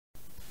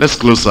Let's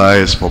close our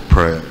eyes for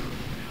prayer.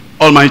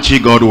 Almighty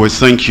God, we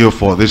thank you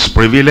for this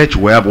privilege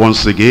we have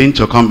once again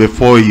to come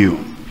before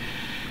you.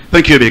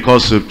 Thank you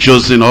because you've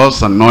chosen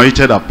us,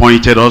 anointed,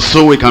 appointed us,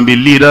 so we can be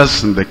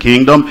leaders in the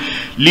kingdom,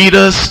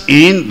 leaders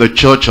in the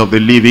church of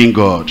the living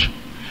God.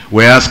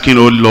 We're asking,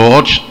 oh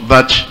Lord,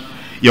 that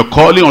your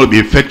calling will be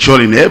effectual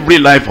in every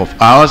life of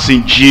ours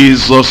in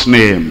Jesus'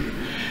 name.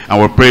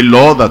 And we pray,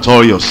 Lord, that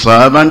all your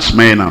servants,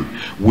 men and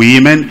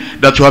women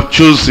that you have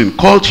chosen,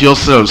 called to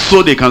yourselves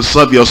so they can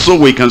serve you, so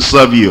we can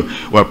serve you.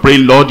 We pray,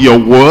 Lord, your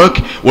work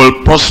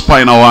will prosper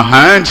in our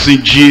hands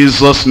in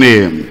Jesus'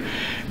 name.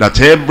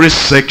 That every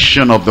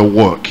section of the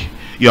work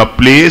you have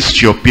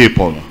placed your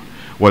people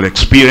will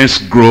experience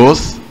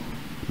growth,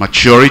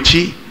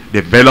 maturity,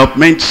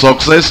 development,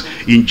 success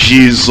in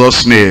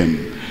Jesus'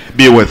 name.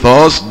 Be with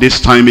us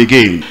this time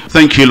again.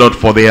 Thank you, Lord,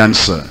 for the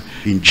answer.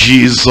 In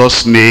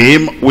Jesus'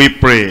 name we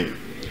pray.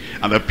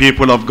 And the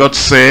people of God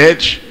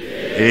said,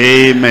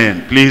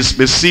 Amen. Please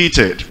be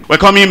seated. We're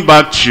coming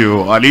back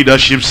to our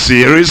leadership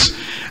series,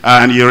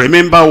 and you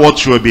remember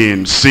what we've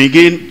been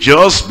singing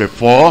just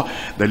before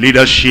the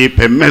leadership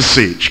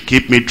message.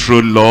 Keep me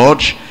true,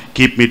 Lord,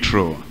 keep me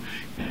true.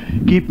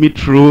 Keep me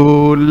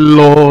true,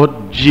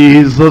 Lord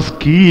Jesus,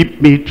 keep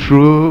me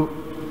true.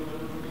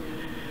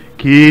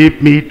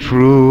 Keep me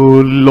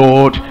true,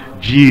 Lord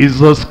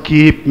Jesus,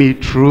 keep me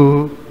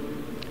true.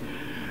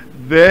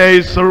 There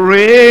is a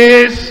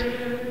race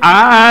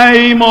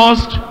I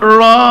must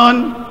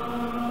run.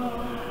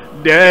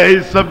 There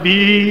is a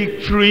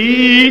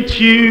victory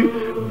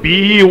to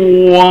be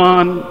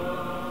won.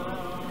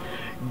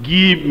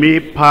 Give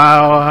me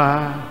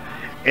power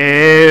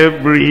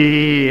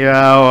every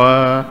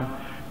hour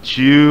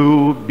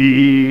to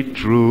be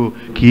true.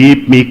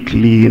 Keep me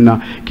clean,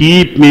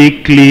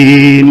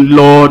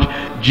 Lord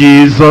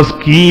Jesus,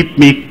 keep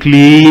me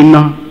clean.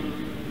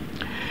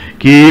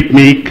 Keep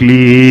me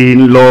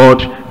clean,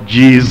 Lord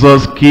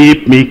Jesus,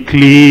 keep me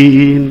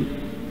clean.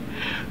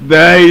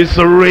 There is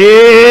a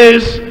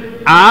race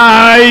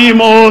I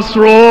must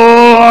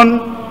run.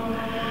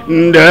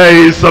 There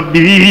is a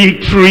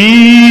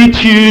victory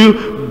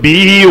to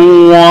be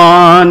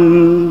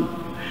won.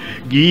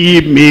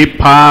 Give me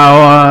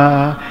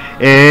power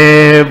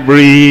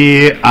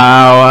every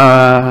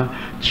hour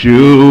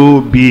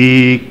to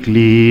be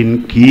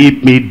clean.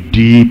 Keep me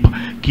deep,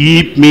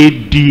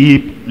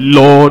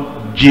 Lord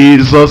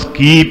Jesus,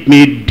 keep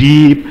me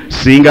deep.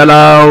 Sing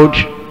aloud.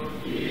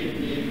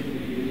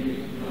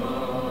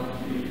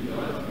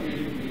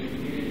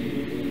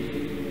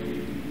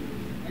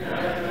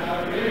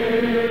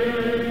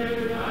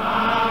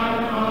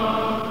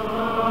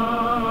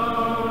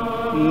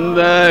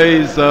 There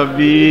is a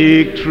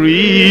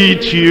victory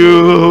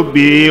to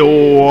be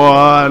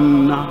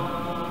won.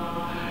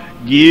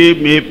 Give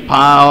me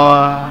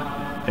power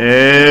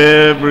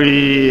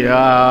every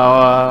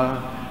hour.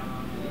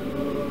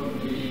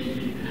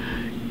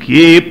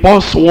 Keep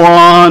us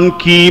one,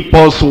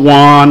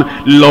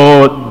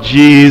 Lord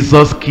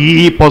Jesus,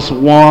 keep us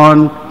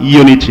one,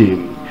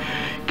 unity.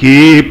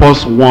 Keep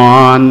us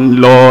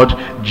one, Lord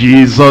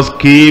Jesus,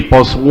 keep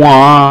us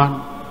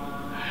one.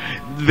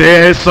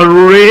 There's a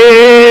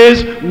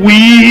race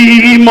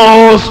we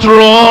must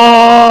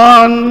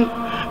run.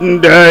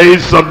 There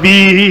is a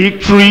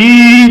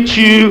victory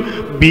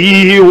to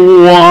be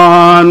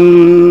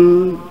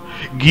won.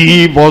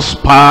 Give us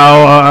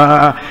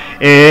power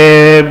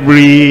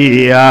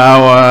every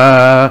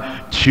hour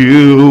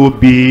to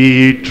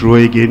be true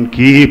again.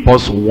 Keep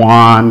us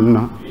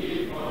one.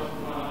 Keep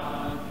us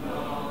one,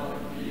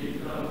 Lord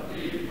Jesus,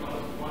 keep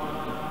us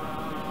one.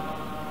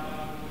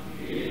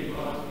 Keep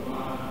us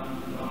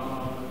one,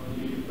 Lord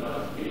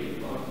Jesus,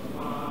 keep us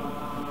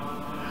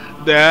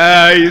one.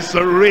 There is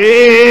a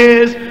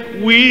race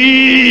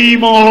we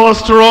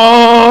must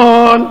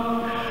run.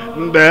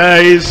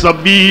 There is a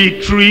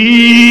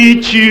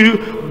victory to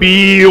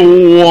be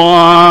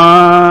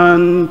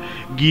won.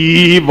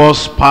 Give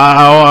us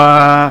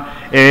power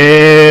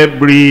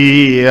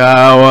every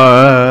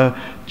hour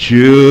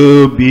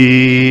to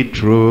be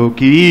true.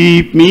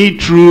 Keep me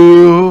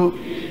true.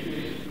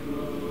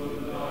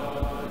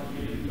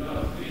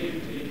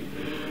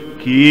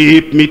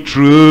 Keep me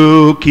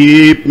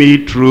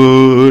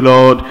true,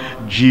 Lord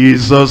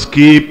Jesus,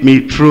 keep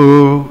me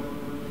true.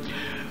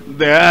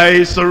 There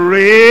is a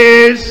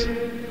race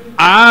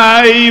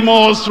I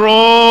must run.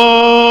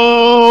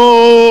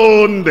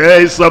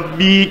 There is a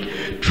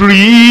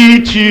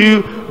victory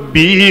to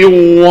be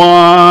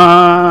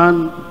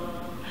won.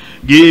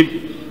 Give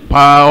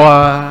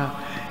power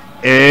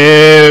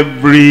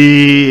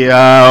every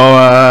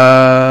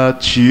hour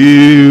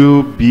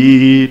to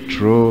be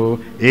true.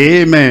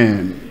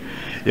 Amen.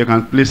 You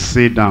can please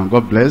sit down.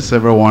 God bless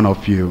every one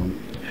of you.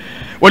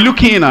 We're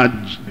looking at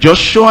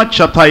Joshua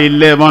chapter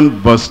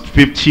 11 verse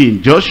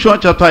 15. Joshua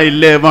chapter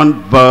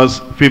 11 verse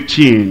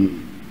 15.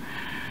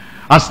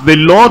 As the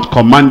Lord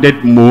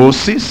commanded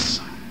Moses,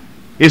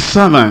 his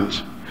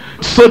servant,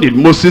 so did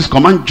Moses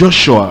command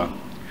Joshua.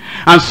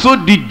 And so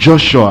did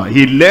Joshua.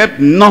 He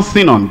left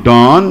nothing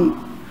undone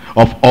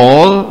of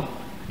all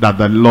that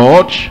the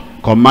Lord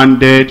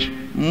commanded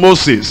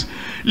Moses.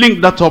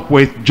 Link that up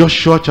with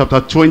Joshua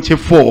chapter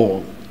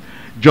 24.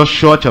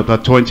 Joshua chapter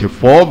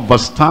 24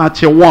 verse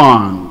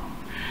 31.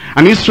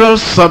 And Israel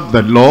served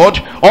the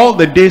Lord all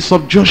the days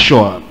of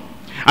Joshua,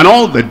 and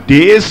all the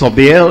days of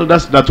the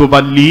elders that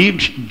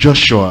overlived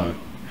Joshua,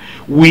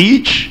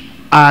 which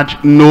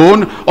had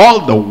known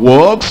all the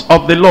works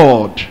of the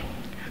Lord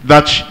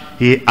that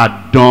he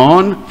had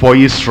done for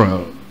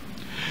Israel.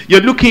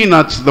 You're looking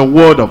at the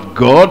word of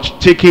God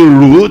taking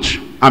root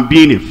and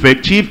being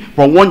effective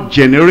from one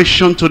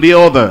generation to the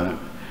other.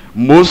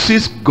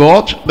 Moses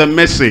got the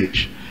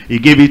message. He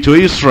gave it to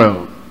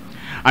Israel.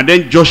 And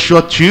then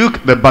Joshua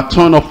took the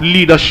baton of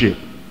leadership.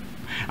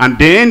 And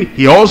then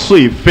he also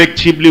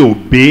effectively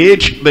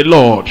obeyed the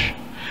Lord.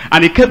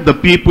 And he kept the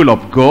people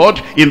of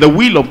God in the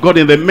will of God,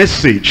 in the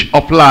message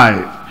of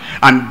life.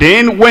 And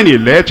then when he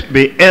left,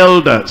 the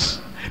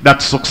elders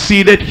that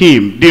succeeded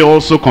him, they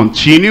also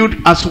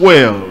continued as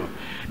well.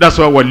 That's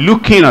why we're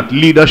looking at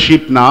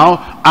leadership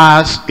now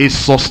as a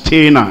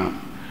sustainer.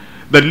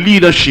 The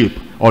leadership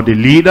or the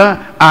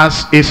leader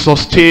as a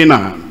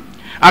sustainer.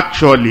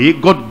 Actually,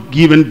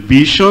 God-given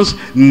visions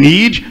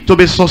need to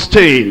be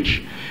sustained.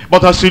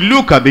 But as you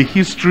look at the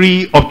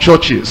history of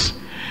churches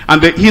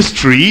and the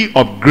history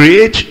of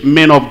great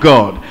men of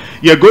God,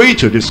 you're going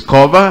to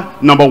discover,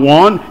 number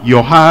one,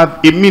 you have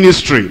a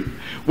ministry.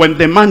 When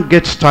the man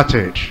gets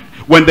started,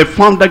 when the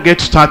founder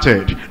gets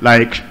started,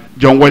 like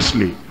John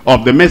Wesley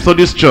of the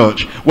Methodist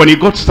Church, when he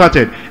got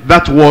started,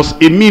 that was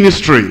a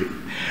ministry.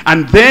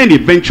 And then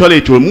eventually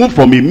it will move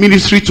from a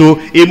ministry to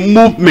a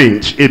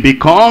movement. It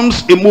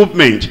becomes a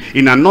movement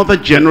in another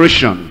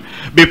generation.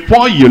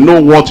 Before you know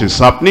what is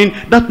happening,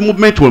 that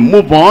movement will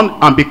move on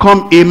and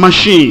become a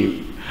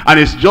machine. And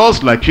it's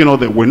just like, you know,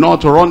 that we know how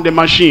to run the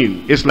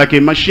machine. It's like a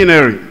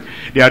machinery.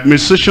 The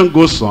administration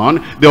goes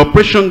on, the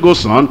operation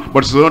goes on,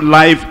 but it's not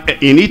life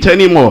in it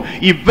anymore.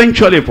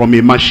 Eventually from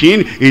a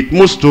machine, it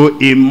moves to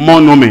a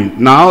monument.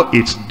 Now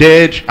it's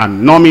dead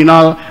and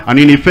nominal and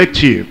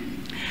ineffective.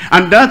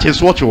 And that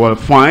is what you will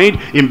find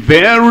in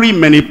very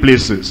many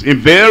places, in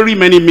very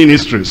many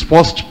ministries.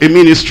 First, a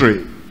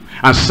ministry.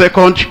 And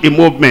second, a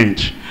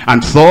movement.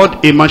 And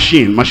third, a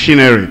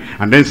machinery.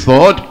 And then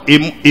third,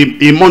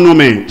 a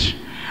monument.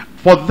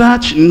 For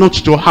that not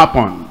to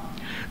happen,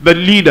 the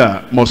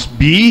leader must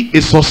be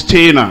a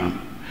sustainer.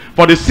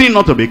 For the thing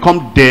not to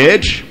become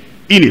dead,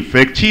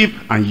 ineffective,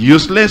 and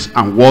useless,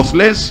 and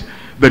worthless,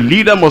 the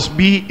leader must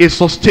be a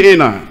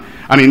sustainer.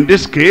 And in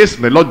this case,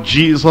 the Lord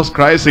Jesus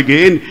Christ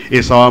again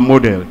is our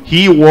model.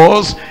 He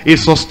was a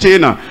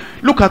sustainer.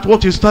 Look at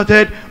what he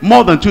started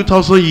more than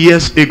 2,000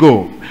 years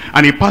ago.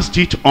 And he passed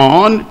it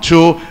on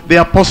to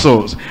the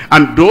apostles.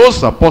 And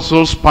those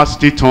apostles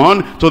passed it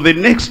on to the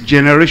next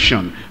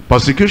generation.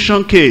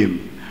 Persecution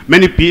came.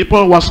 Many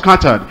people were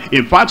scattered.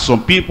 In fact,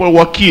 some people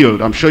were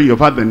killed. I'm sure you've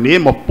heard the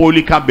name of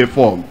Polycarp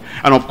before.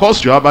 And of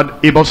course, you have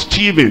heard about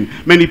Stephen.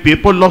 Many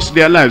people lost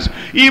their lives.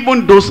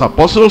 Even those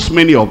apostles,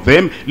 many of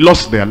them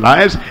lost their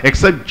lives,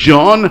 except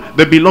John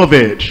the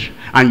Beloved.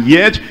 And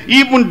yet,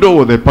 even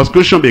though the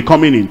persecution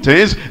becoming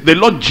intense, the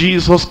Lord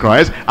Jesus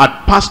Christ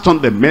had passed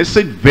on the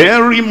message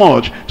very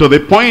much, to the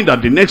point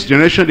that the next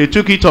generation, they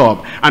took it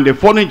up, and the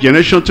following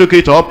generation took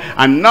it up,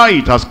 and now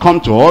it has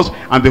come to us,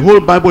 and the whole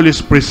Bible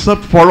is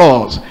preserved for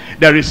us.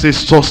 There is a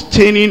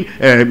sustaining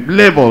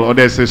level, or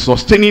there's a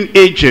sustaining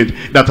agent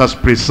that has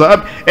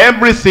preserved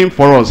everything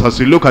for us as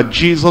we look at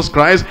Jesus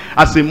Christ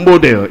as a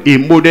model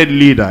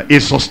leader, a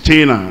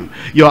sustainer.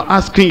 You're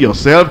asking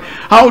yourself,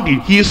 how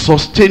did he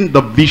sustain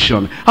the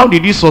vision? How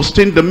did he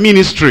sustain the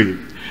ministry?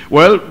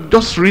 Well,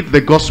 just read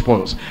the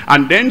Gospels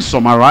and then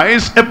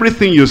summarize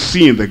everything you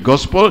see in the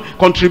Gospel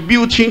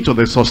contributing to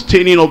the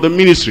sustaining of the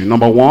ministry.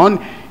 Number one,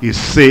 he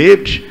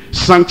saved,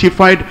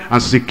 sanctified,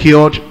 and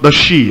secured the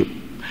sheep.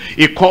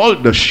 He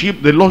called the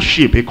sheep the lost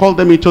sheep. He called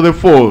them into the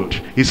fold.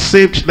 He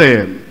saved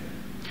them.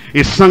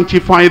 He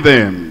sanctified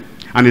them.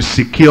 And he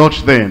secured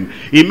them.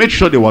 He made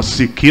sure they were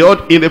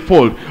secured in the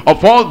fold.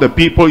 Of all the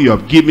people you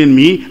have given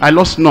me, I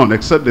lost none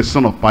except the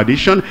son of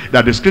perdition,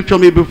 that the scripture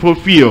may be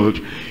fulfilled.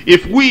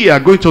 If we are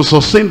going to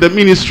sustain the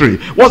ministry,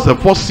 what's the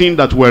first thing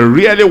that we're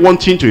really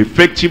wanting to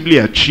effectively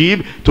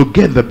achieve? To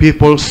get the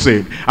people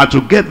saved and to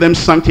get them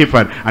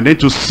sanctified and then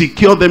to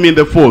secure them in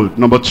the fold.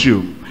 Number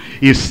two,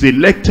 he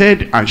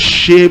selected and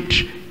shaped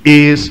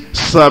his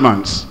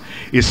servants.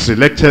 He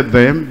selected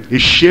them, he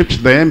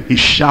shaped them, he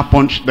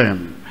sharpened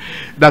them.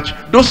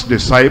 That those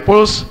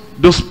disciples,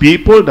 those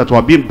people that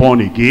were being born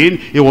again,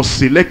 he was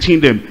selecting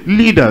them.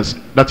 Leaders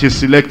that he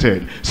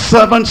selected,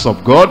 servants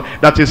of God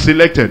that he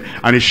selected,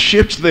 and he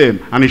shaped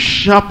them and he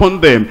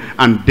sharpened them,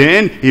 and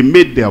then he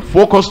made their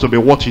focus to be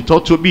what it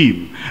ought to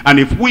be. And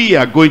if we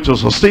are going to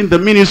sustain the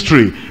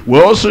ministry, we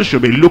also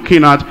should be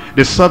looking at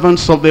the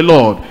servants of the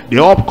Lord,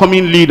 the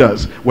upcoming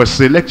leaders. We're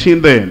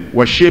selecting them,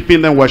 we're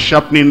shaping them, we're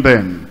sharpening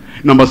them.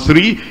 Number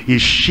three, he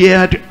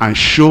shared and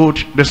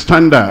showed the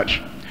standard.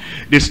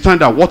 The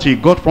standard, what he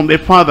got from the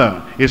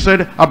Father. He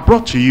said, I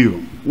brought to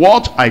you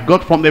what I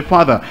got from the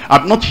Father.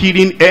 I've not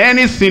hidden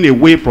anything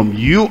away from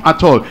you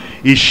at all.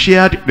 He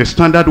shared the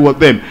standard with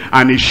them,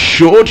 and he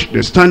showed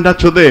the standard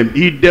to them.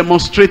 He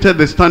demonstrated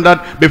the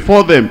standard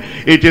before them.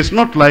 It is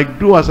not like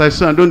do as I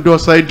say and don't do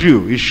as I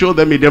do. He showed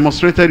them, he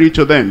demonstrated it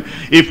to them.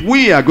 If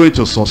we are going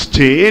to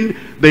sustain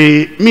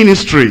the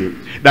ministry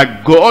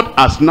that God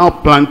has now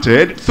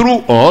planted through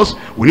us,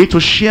 we need to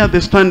share the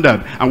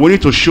standard, and we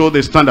need to show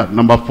the standard.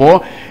 Number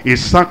 4, he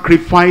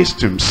sacrificed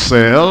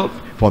himself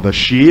for the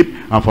sheep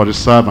and for the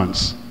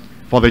servants.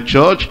 For the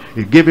church,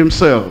 he gave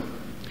himself.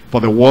 For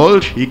the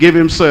world, he gave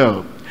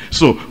himself.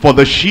 So for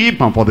the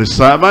sheep and for the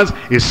servants,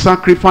 he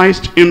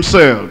sacrificed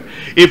himself.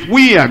 If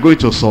we are going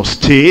to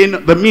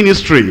sustain the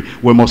ministry,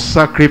 we must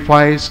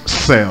sacrifice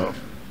self.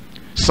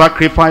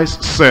 Sacrifice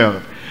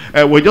self.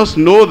 We just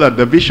know that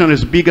the vision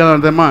is bigger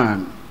than the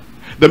man.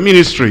 The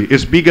ministry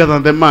is bigger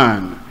than the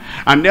man.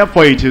 And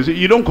therefore it is,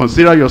 you don't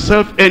consider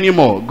yourself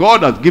anymore.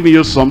 God has given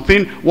you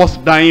something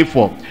worth dying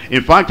for.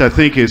 In fact, I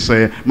think it's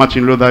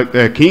Martin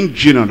Luther King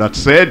Jr. that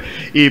said,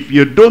 if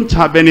you don't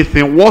have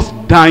anything worth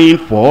dying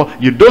for,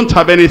 you don't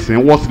have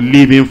anything worth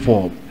living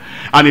for.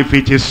 And if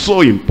it is so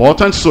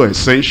important, so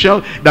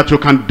essential, that you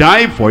can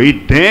die for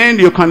it, then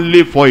you can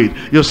live for it.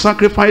 You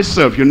sacrifice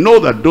self. You know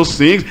that those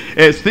things,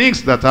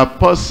 things that are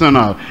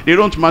personal, they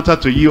don't matter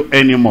to you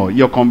anymore.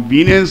 Your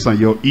convenience and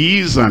your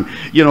ease and,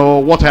 you know,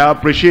 what I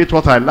appreciate,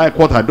 what I like,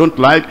 what I don't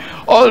like,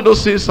 all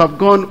those things have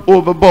gone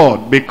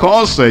overboard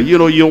because, you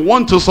know, you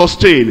want to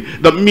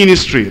sustain the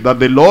ministry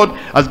that the Lord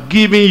has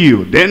given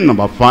you. Then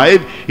number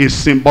 5, he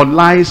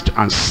symbolized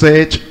and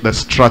set the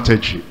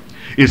strategy.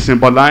 He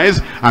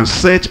symbolized and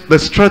set the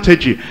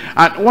strategy.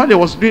 And while he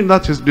was doing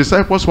that, his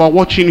disciples were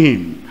watching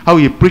him, how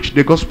he preached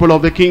the gospel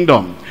of the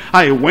kingdom,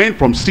 how he went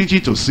from city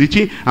to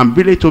city and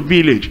village to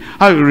village,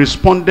 how he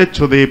responded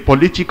to the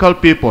political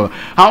people,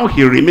 how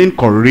he remained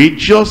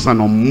courageous and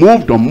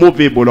unmoved,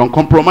 unmovable,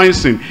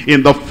 uncompromising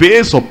in the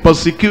face of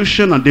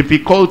persecution and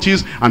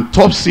difficulties and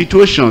tough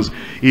situations.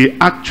 He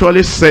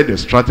actually set the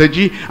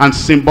strategy and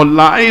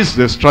symbolized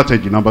the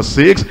strategy. Number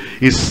 6,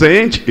 he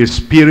sent his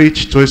spirit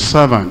to his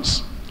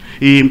servants.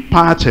 He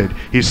imparted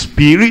his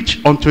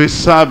spirit unto his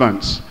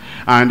servants.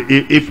 And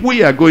if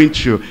we are going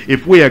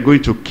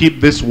to keep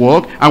this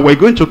work, and we're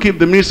going to keep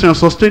the ministry and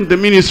sustain the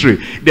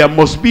ministry, there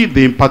must be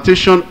the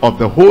impartation of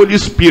the Holy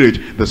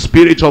Spirit, the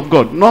Spirit of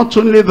God. Not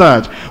only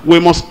that, we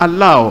must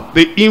allow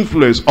the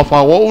influence of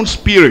our own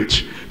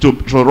spirit to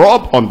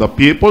rub on the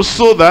people,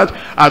 so that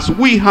as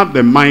we have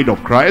the mind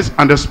of Christ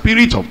and the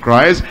Spirit of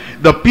Christ,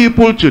 the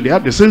people too, they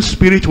have the same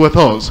spirit with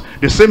us,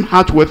 the same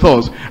heart with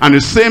us, and the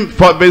same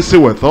fervency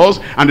with us,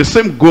 and the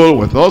same goal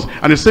with us,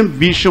 and the same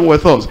vision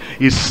with us.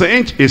 He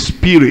sent his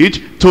spirit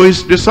to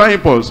his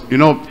disciples. You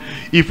know,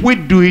 if we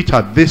do it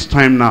at this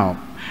time now,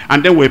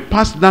 and then we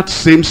pass that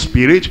same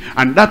spirit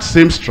and that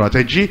same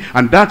strategy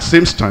and that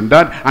same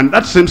standard and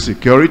that same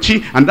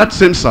security and that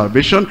same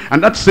salvation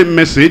and that same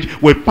message,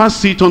 we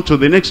pass it on to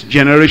the next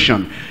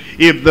generation.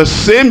 If that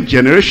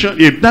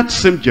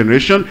same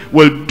generation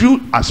will do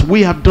as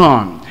we have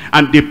done,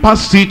 and they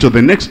pass it to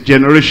the next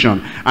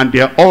generation, and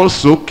they are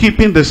also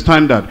keeping the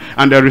standard,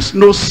 and there is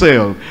no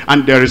self,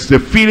 and there is the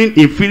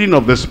infilling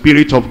of the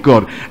Spirit of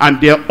God,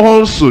 and they are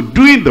also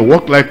doing the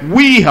work like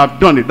we have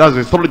done it. That's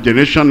the 3rd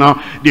generation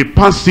now. They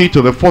pass it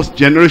to the 4th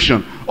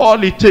generation.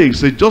 All it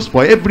takes is just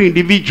for every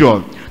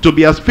individual to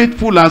be as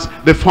faithful as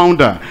the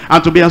founder,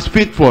 and to be as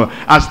faithful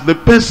as the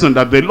person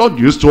that the Lord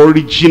used to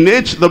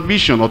originate the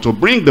vision, or to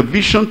bring the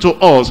vision to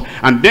us.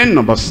 And then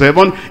number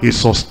 7, he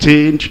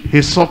sustained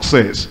his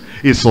success.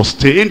 He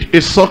sustained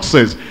his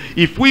success.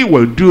 If we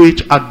will do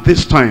it at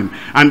this time,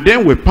 and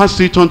then we pass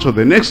it on to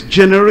the next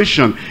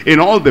generation in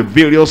all the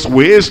various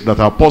ways that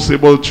are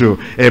possible to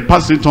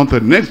pass it on to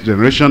the next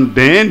generation,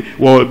 then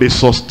we'll be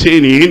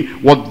sustaining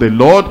what the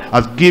Lord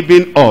has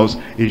given us.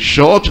 In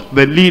short,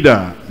 the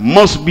leader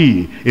must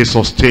be a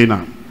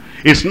sustainer.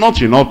 It's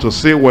not enough to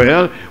say,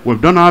 well,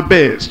 we've done our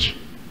best.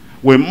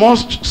 We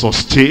must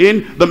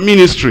sustain the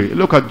ministry.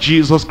 Look at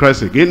Jesus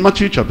Christ again.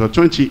 Matthew chapter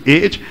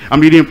 28.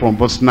 I'm reading from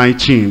verse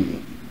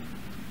 19.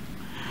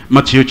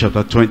 Matthew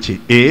chapter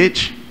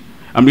 28.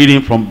 I'm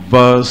reading from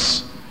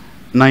verse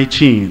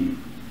 19.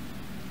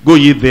 Go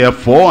ye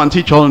therefore and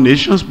teach all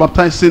nations,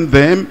 baptizing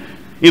them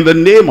in the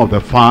name of the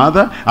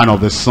Father and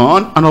of the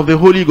Son and of the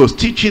Holy Ghost,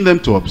 teaching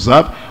them to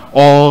observe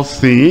all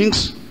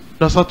things.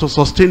 That's how to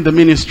sustain the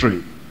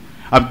ministry.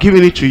 I've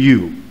given it to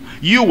you.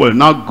 You will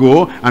now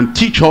go and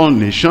teach all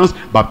nations,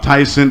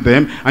 baptizing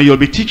them, and you'll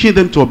be teaching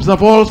them to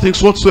observe all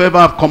things whatsoever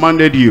I've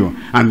commanded you.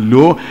 And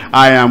lo,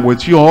 I am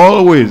with you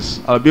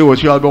always. I'll be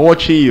with you, I'll be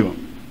watching you.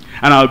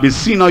 And I'll be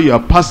seeing how you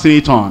are passing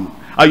it on,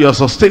 how you are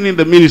sustaining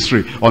the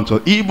ministry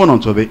even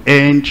until the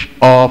end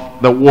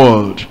of the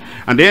world.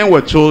 And then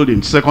we're told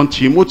in 2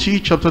 Timothy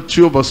chapter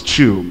 2 verse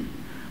 2,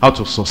 how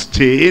to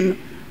sustain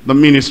the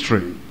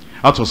ministry,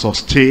 how to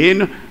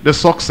sustain the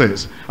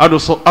success, how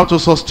to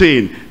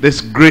sustain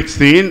this great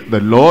thing the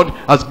Lord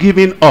has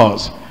given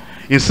us.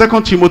 In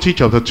 2 Timothy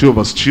chapter 2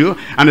 verse 2,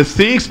 and the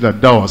things that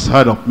thou hast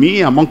heard of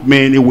me among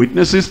many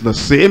witnesses, the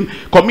same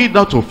commit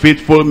thou to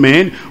faithful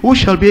men, who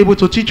shall be able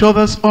to teach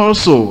others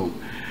also.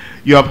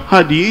 You have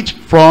heard it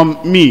from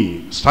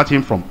me.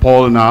 Starting from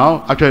Paul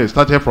now. Actually, it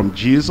started from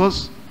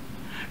Jesus.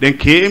 Then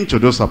came to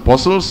those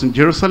apostles in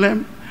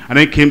Jerusalem. And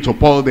then came to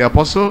Paul the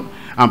apostle.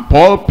 And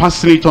Paul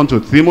passing it on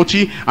to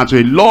Timothy and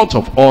to a lot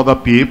of other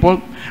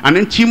people. And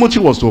then Timothy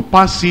was to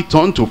pass it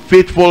on to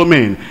faithful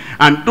men.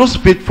 And those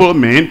faithful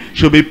men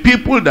should be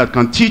people that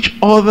can teach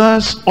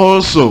others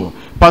also.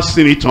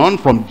 Passing it on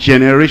from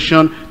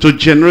generation to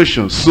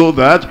generation, so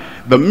that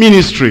the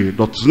ministry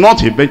does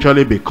not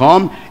eventually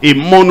become a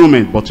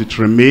monument, but it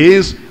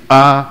remains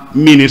a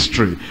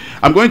ministry.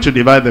 I'm going to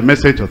divide the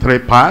message to 3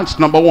 parts.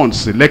 Number 1,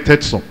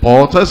 selected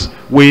supporters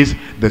with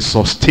the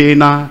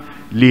sustainer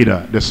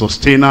leader. The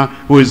sustainer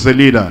who is the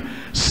leader.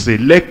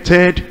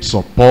 Selected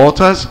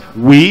supporters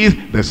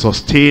with the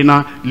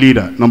sustainer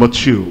leader. Number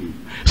 2,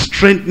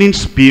 strengthening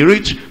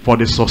spirit for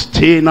the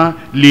sustainer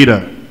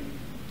leader.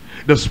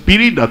 The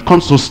spirit that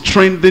comes to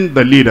strengthen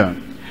the leader.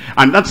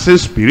 And that same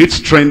spirit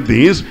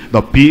strengthens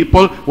the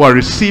people who are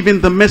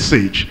receiving the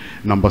message.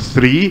 Number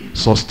 3,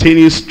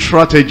 sustaining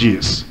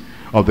strategies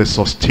of the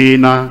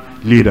sustainer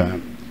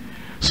leader.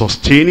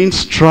 Sustaining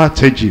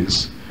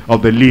strategies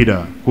of the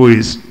leader who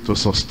is to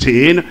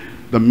sustain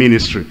the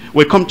ministry.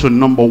 We come to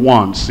number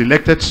 1,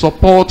 selected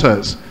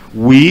supporters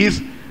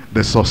with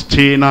the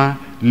sustainer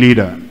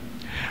leader.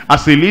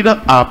 As a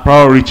leader, our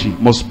priority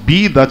must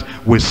be that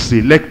we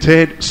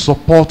selected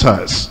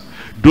supporters.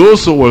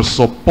 Those who will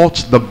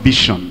support the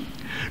vision.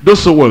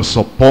 Those who will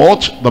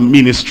support the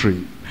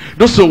ministry.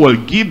 Those who will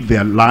give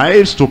their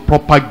lives to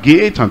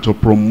propagate and to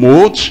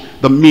promote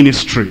the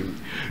ministry.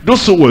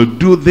 Those who will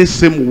do this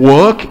same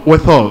work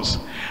with us.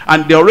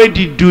 And they're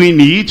already doing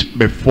it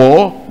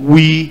before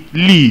we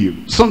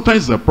leave.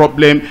 Sometimes the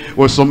problem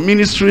with some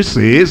ministries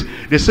is,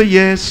 they say,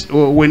 yes,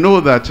 we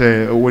know that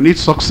we need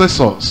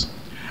successors.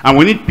 And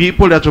we need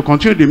people that will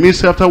continue the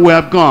ministry after we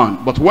have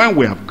gone. But when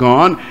we have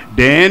gone,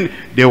 then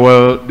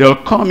they'll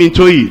come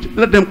into it.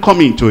 Let them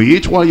come into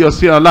it while you're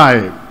still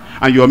alive.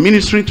 And you're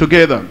ministering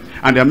together.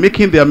 And they're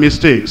making their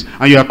mistakes.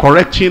 And you're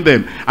correcting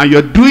them. And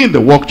you're doing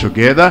the work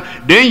together.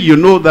 Then you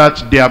know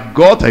that they have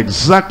got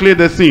exactly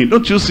the thing.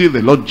 Don't you see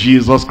the Lord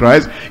Jesus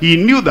Christ? He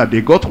knew that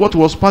they got what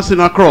was passing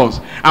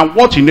across. And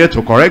what he needed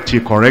to correct, he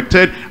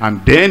corrected.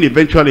 And then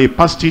eventually he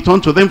passed it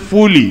on to them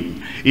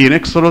fully. In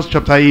Exodus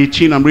chapter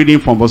 18, I'm reading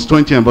from verse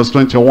 20 and verse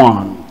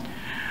 21.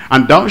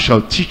 And thou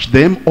shalt teach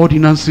them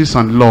ordinances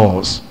and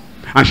laws,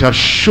 and shalt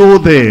show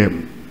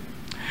them.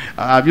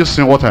 Have you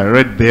seen what I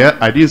read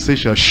there? I didn't say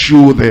shall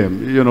show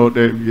them. You know,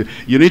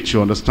 you need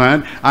to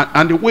understand.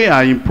 And the way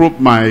I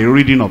improve my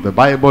reading of the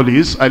Bible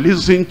is I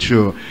listen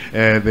to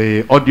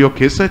the audio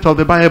cassette of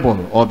the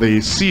Bible, or the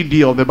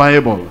CD of the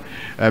Bible.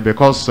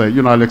 Because,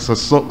 you know, Alexa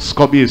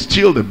Scobie is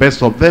still the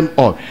best of them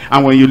all.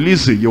 And when you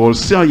listen, you will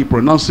see how he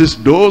pronounces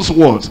those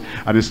words.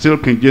 And it's still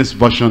King James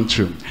Version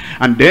 2.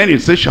 And then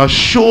it says, shall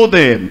show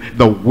them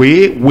the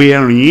way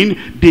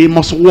wherein they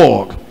must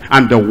walk,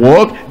 and the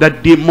work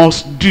that they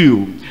must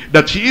do.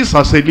 That he is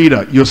as a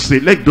leader. You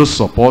select those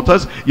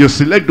supporters, you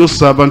select those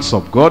servants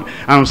of God,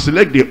 and you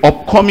select the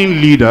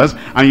upcoming leaders,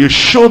 and you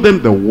show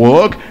them the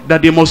work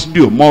that they must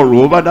do.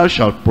 Moreover, thou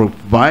shalt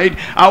provide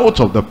out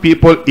of the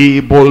people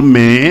able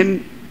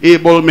men,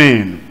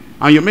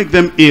 and you make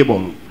them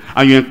able,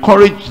 and you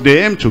encourage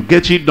them to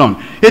get it done,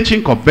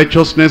 hating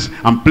covetousness,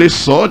 and place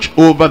such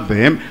over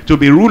them to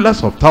be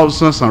rulers of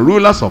thousands, and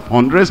rulers of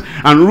hundreds,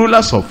 and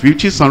rulers of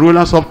fifties, and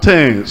rulers of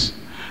tens.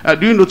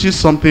 Do you notice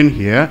something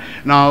here?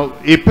 Now,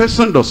 a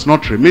person does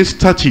not remain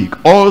static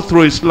all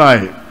through his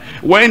life.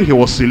 When he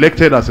was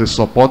selected as a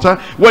supporter,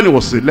 when he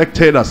was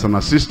selected as an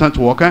assistant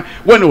worker,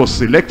 when he was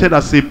selected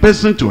as a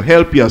person to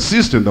help you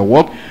assist in the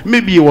work,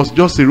 maybe he was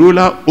just a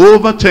ruler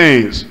over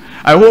tens.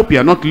 I hope you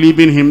are not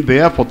leaving him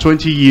there for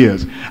 20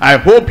 years. I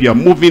hope you are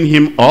moving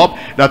him up,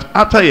 that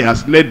after he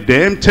has led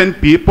them, 10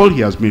 people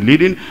he has been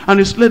leading, and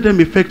he's led them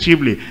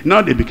effectively.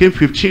 Now they became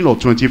 15 or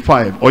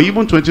 25 or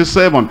even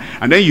 27.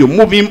 And then you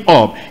move him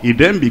up. He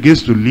then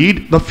begins to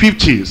lead the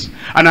 50s.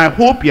 And I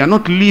hope you are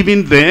not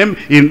leaving them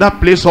in that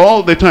place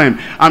all the time.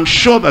 I'm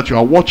sure that you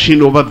are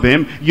watching over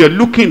them. You're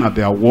looking at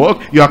their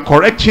work. You are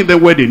correcting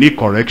them where they need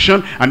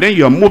correction. And then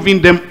you are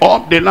moving them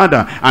up the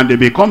ladder. And they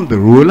become the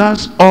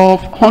rulers of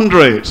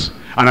hundreds.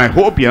 And I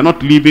hope you are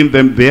not leaving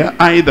them there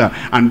either.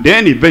 And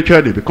then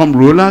eventually they become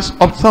rulers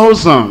of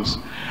thousands.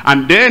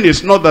 And then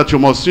it's not that you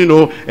must, you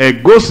know,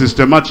 go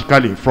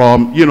systematically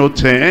from, you know,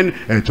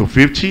 10 to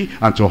 50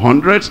 and to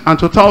hundreds and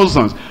to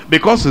thousands.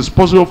 Because it's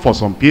possible for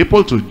some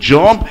people to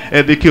jump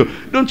the queue.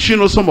 Don't you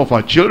know some of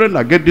our children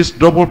that get this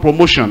double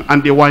promotion,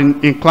 and they were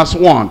in class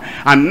 1.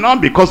 And not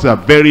because they are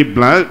very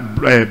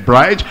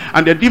bright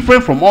and they're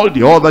different from all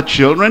the other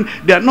children.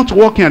 They are not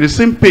working at the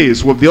same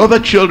pace with the other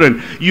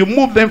children. You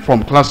move them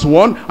from class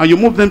 1 and you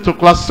move them to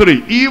class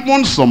 3.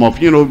 Even some of,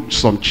 you know,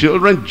 some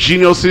children,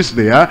 geniuses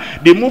they are,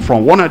 they move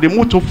from one and they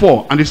move to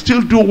 4, and they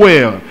still do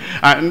well.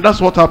 And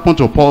that's what happened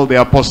to Paul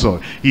the apostle.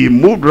 He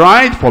moved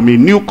right from a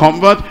new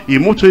convert, he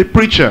moved to a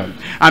preacher.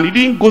 And he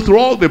didn't go through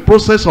all the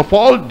process of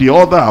all the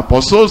other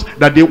apostles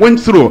that they went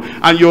through.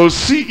 And you'll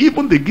see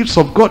even the gifts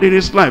of God in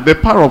his life, the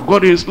power of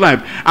God in his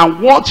life,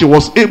 and what he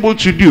was able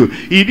to do.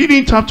 He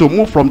didn't have to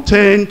move from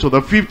 10 to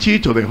the 50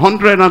 to the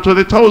 100 and to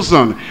the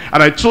 1,000.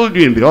 And I told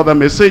you in the other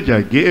message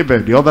I gave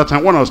the other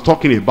time when I was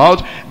talking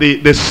about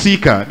the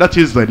seeker, that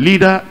is the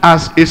leader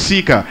as a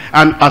seeker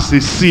and as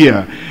a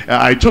seer.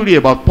 I told you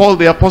about Paul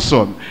the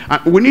apostle.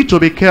 And we need to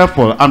be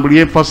careful. I'm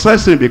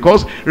re-emphasizing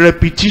because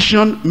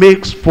repetition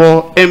makes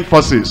for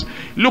emphasis.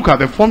 Look at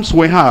the forms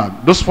we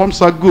have. Those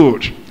forms are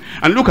good.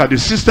 And look at the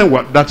system.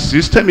 That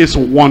system is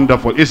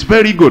wonderful. It's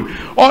very good.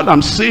 All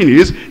I'm saying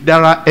is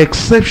there are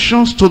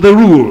exceptions to the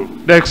rule.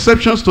 There are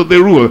exceptions to the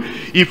rule.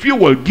 If you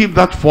will give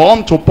that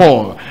form to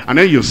Paul, and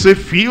then you say,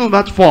 fill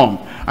that form,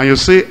 and you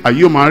say, are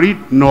you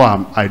married? No,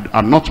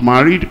 I'm not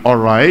married. All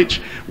right.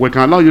 We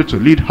can allow you to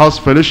lead house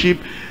fellowship.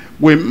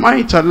 We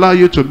might allow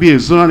you to be a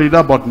zonal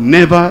leader, but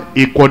never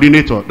a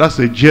coordinator. That's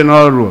a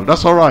general rule.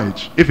 That's all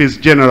right if it's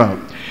general.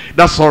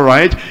 That's all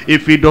right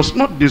if it does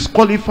not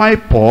disqualify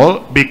Paul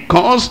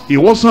because he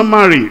wasn't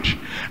married.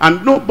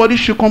 And nobody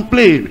should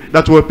complain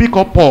that we'll pick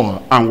up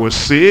Paul and we'll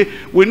say,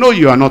 we know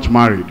you are not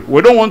married.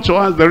 We don't want to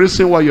ask the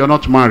reason why you're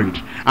not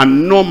married.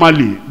 And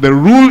normally, the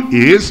rule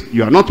is,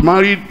 you are not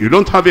married, you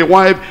don't have a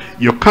wife,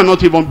 you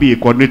cannot even be a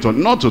coordinator.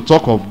 Not to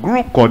talk of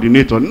group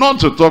coordinator, not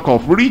to talk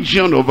of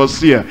region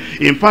overseer.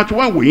 In fact,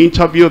 when we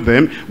interview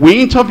them, we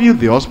interview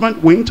the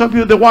husband, we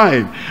interview the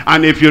wife.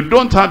 And if you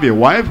don't have a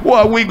wife, who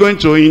are we going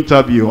to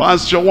interview?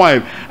 Ask your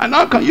wife. And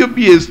how can you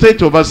be a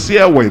state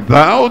overseer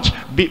without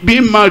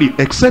being married?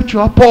 Except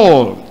you are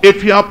Paul.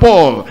 If you are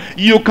Paul,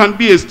 you can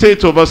be a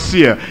state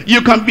overseer.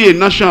 You can be a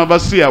national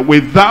overseer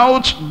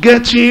without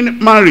getting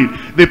married.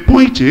 The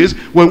point is,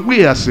 when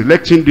we are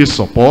selecting these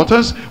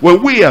supporters,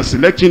 when we are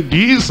selecting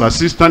these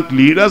assistant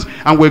leaders,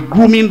 and we're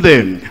grooming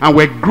them, and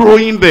we're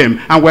growing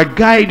them, and we're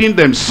guiding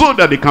them so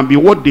that they can be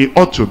what they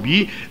ought to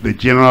be, the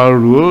general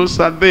rules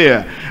are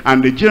there.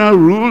 And the general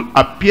rule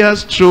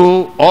appears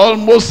to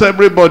almost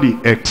everybody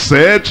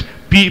except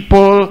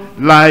people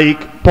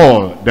like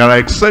Paul. There are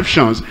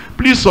exceptions.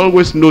 Please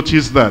always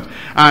notice that.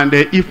 And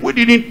if we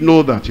didn't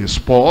know that it's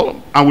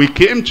Paul, and we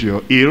came to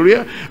your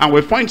area, and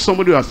we find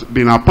somebody who has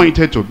been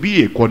appointed to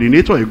be a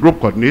coordinator, a group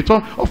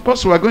coordinator, of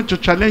course we are going to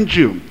challenge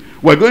you.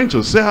 We're going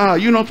to say, are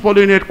you not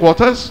following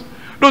headquarters?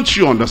 Don't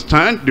you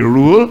understand the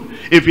rule?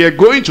 If you're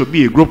going to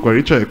be a group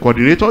coordinator, a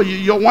coordinator,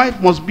 your wife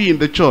must be in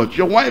the church.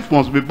 Your wife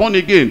must be born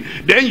again.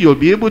 Then you'll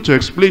be able to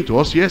explain to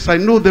us, yes, I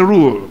know the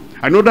rule.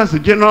 I know that's the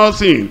general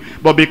thing,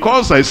 but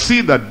because I see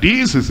that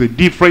this is a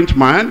different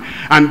man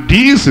and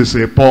this is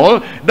a Paul,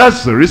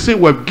 that's the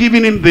reason we've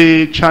given him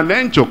the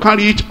challenge to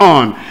carry it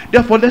on.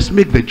 Therefore, let's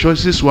make the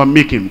choices we're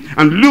making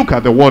and look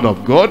at the word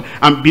of God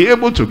and be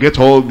able to get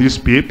all these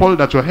people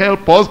that will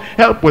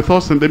help with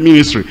us in the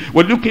ministry.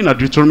 We're looking at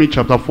Deuteronomy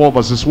chapter 4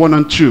 verses 1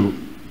 and 2.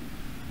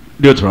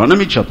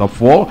 Deuteronomy chapter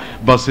 4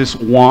 verses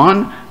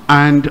 1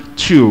 and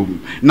 2.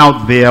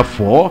 Now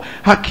therefore,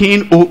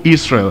 hearken, O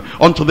Israel,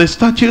 unto the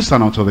statutes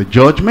and unto the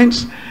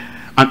judgments,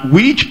 and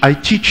which I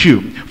teach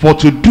you, for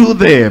to do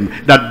them,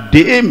 that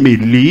they may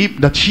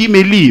live, that ye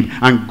may live,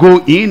 and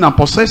go in and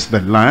possess the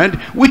land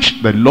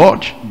which the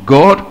Lord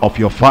God of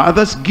your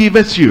fathers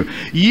giveth you.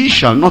 Ye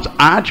shall not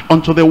add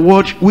unto the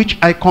word which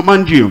I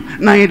command you,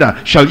 neither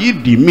shall ye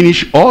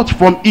diminish aught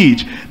from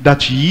it,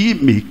 that ye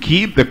may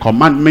keep the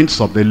commandments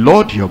of the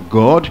Lord your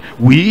God,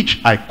 which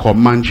I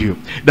command you.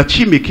 That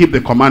ye may keep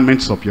the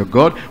commandments of your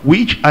God,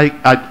 which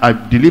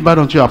I delivered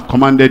unto you, I have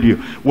commanded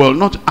you. Will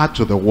not add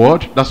to the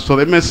word, that's to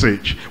the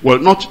message. Will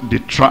not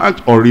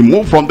detract or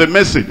remove from the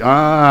message.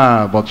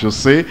 But you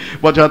say,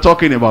 but you're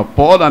talking about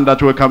Paul, and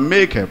that we can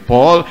make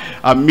Paul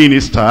a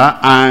minister,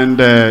 and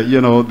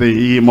you know,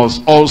 he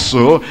must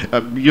also,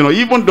 you know,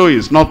 even though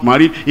he's not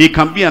married, he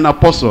can be an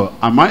apostle.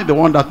 Am I the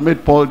one that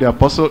made Paul the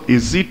apostle?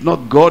 Is it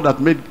not God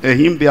that made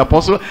him the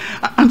apostle?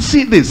 And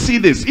see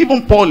this,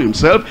 even Paul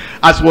himself,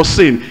 as was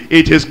saying,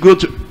 it is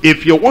good to,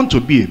 if you want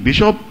to be a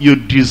bishop, you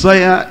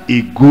desire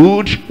a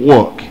good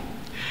work,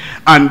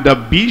 and the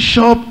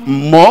bishop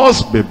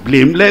must be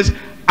blameless,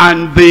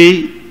 and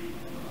the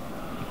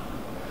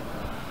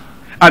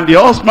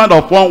husband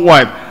of one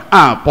wife.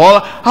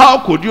 Paul,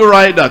 how could you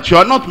write that? You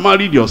are not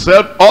married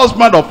yourself,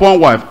 husband of one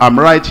wife. I'm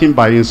writing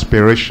by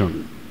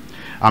inspiration.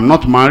 I'm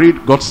not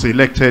married, God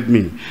selected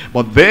me.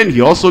 But then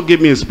he also gave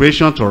me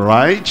inspiration to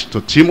write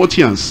to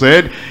Timothy and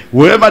said,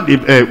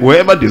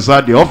 whoever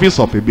desired the office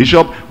of a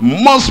bishop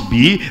must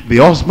be the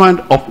husband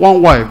of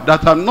one wife.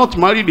 That I'm not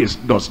married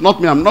does not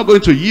mean I'm not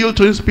going to yield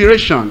to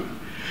inspiration.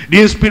 The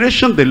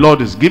inspiration the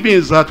Lord is giving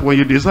is that when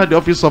you desire the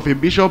office of a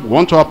bishop, we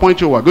want to appoint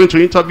you, we're going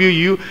to interview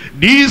you.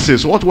 This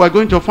is what we're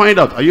going to find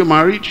out. Are you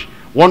married?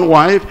 One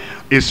wife?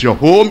 Is your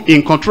home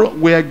in control?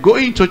 We are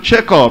going to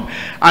check up.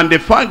 And the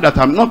fact that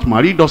I'm not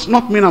married does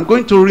not mean I'm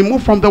going to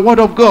remove from the word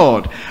of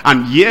God.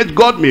 And yet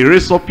God may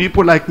raise up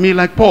people like me,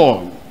 like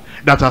Paul,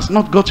 that has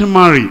not gotten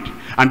married.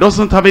 and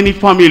doesn't have any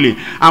family.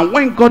 And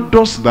when God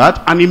does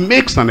that and he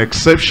makes an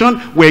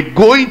exception, we're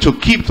going to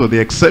keep to the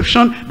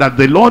exception that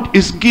the Lord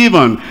is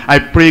given. I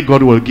pray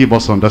God will give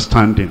us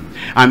understanding,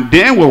 and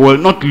then we will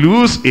not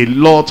lose a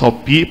lot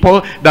of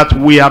people that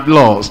we have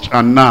lost.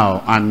 And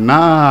now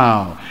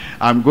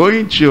I'm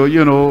going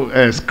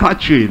to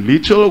scratch you a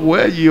little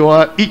where you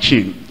are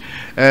itching.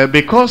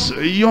 Because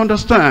you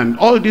understand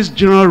all these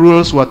general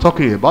rules we're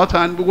talking about,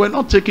 and we're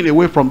not taking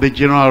away from the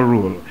general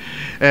rule.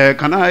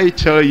 Can I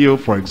tell you,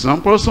 for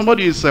example,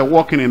 somebody is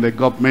working in the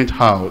government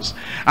house,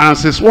 and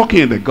as he's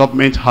working in the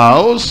government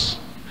house,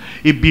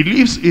 he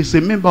believes he's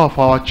a member of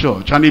our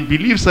church, and he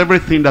believes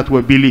everything that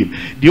we believe.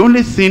 The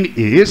only thing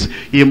is,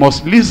 he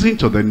must listen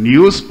to the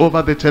news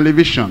over the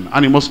television,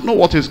 and he must know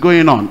what is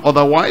going on.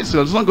 Otherwise,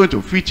 he's not going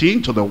to fit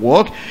into the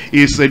work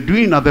he's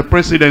doing at the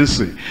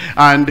presidency.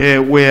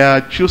 And we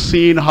are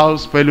choosing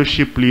house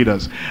fellowship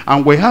leaders,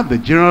 and we have the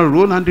general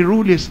rule, and the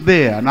rule is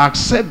there, and I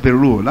accept the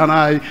rule, and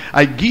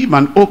I give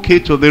an okay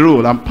to the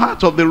rule. I'm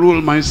part of the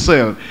rule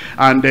myself,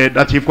 and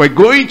that if we're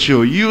going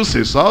to use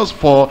his house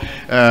for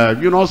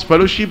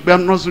fellowship,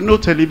 no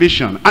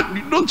television,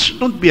 and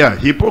don't be a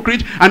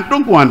hypocrite, and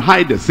don't go and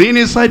hide the thing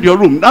inside your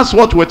room. That's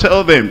what we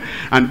tell them.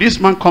 And this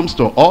man comes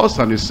to us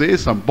and he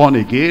says, I'm born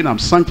again, I'm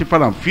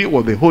sanctified, I'm filled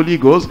with the Holy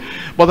Ghost,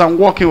 but I'm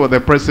working with the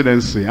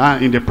presidency,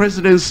 in the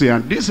presidency,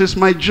 and this is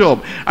my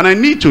job, and I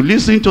need to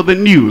listen to the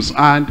news,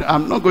 and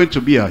I'm not going to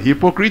be a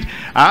hypocrite.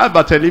 I have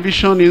a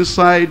television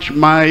inside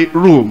my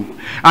room,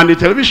 and the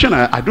television,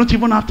 I don't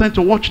even have time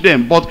to watch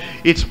them, but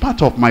it's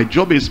part of my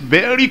job. It's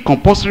very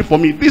compulsory for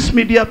me. These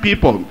media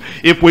people,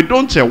 if we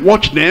don't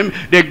watch them,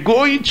 they're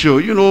going to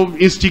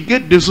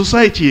instigate the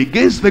society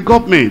against the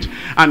government,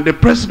 and the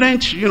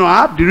president,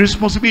 I have the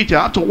responsibility.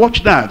 I have to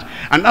watch that,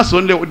 and that's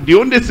the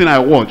only thing I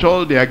watch.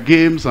 All their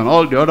games and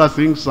all the other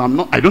things,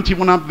 I don't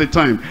even have the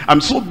time.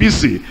 I'm so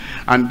busy.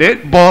 And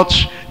then, but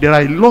there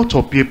are a lot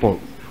of people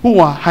who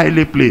are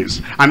highly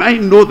placed, and I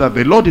know that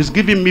the Lord is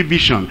giving me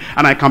vision,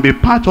 and I can be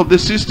part of the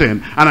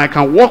system, and I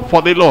can work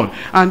for the Lord.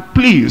 And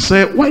please,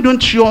 why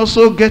don't you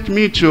also get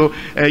me to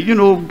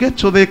get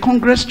to the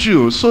Congress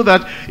too, so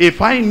that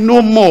if I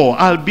know more,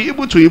 I'll be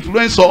able to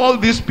influence all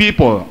these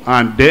people.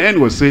 And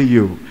then we'll say,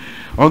 you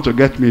want to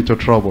get me into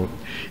trouble.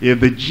 If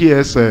the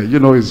GS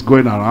is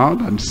going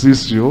around and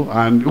sees you,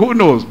 and who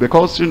knows,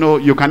 because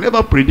you can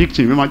never predict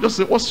him. You might just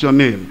say, what's your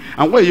name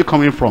and where are you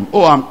coming from?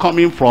 Oh, I'm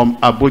coming from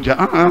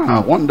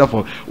Abuja.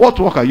 Wonderful. What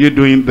work are you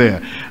doing there?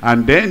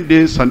 And then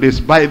this and this.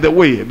 By the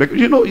way, because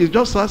he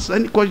just asks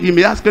any question. He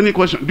may ask any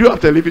question. Do you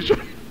have television?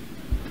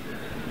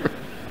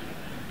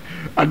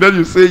 And then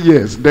you say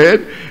yes.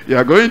 Then you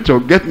are going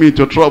to get me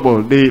into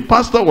trouble. The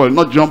pastor will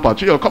not jump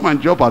at you. He'll come and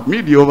jump at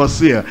me, the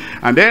overseer.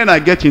 And then I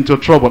get into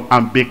trouble.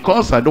 And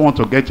because I don't want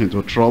to get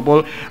into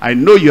trouble, I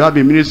know you have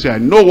a ministry. I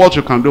know what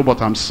you can do,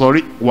 but I'm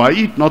sorry. Were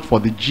it not for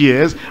the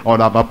GS, I would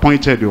have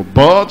appointed you.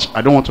 But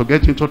I don't want to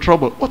get into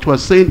trouble. What we're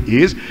saying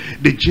is,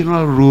 the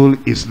general rule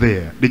is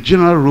there. The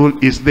general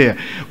rule is there.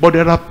 But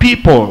there are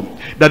people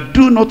that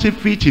do not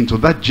fit into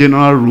that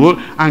general rule,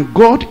 and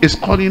God is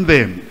calling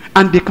them,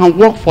 and they can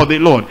work for the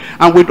Lord.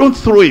 And we don't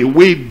throw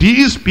away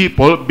these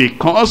people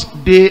because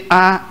they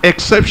are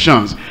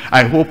exceptions.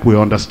 I hope we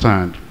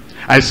understand.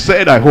 I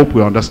said I hope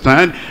we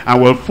understand,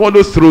 and we'll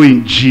follow through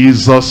in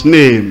Jesus'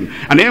 name.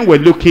 And then we're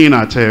looking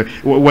at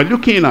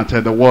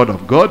the word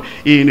of God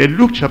in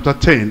Luke chapter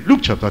 10. Luke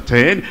chapter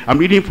 10, I'm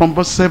reading from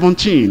verse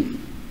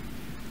 17.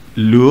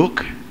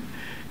 Luke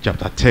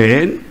chapter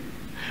 10.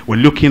 We're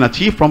looking at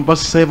it from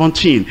verse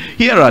 17.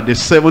 Here are the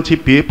 70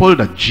 people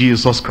that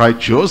Jesus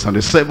Christ chose, and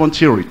the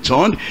 70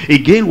 returned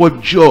again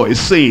with joy,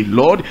 saying,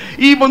 Lord,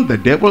 even the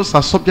devils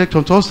are subject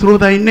unto us through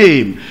thy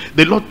name.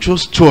 The Lord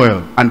chose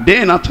 12, and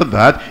then after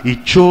that he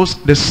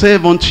chose the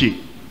 70.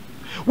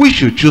 We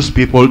should choose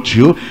people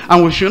too,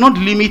 and we should not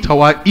limit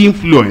our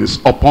influence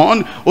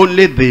upon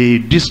only the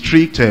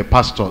district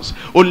pastors,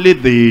 only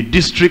the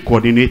district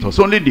coordinators,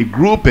 only the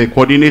group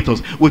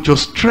coordinators. We should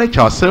stretch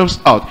ourselves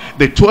out.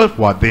 The 12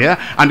 were there,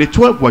 and the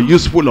 12 were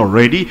useful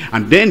already,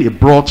 and then he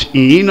brought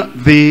in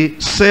the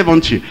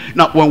 70.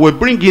 Now, when we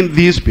bring in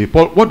these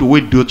people, what do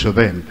we do to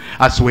them?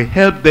 As we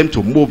help them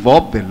to move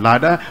up the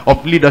ladder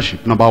of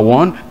leadership, number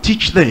one,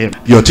 teach them.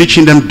 You're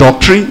teaching them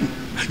doctrine.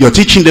 You're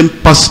teaching them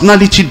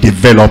personality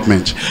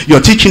development.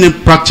 You're teaching them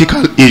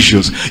practical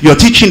issues. You're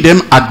teaching them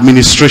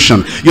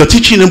administration. You're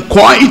teaching them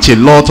quite a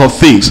lot of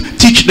things.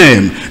 Teach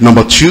them.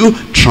 Number two,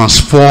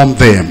 transform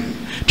them.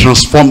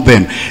 Transform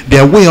them.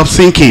 Their way of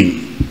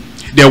thinking,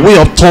 their way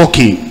of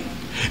talking,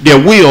 their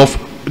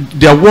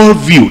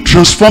worldview.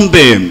 Transform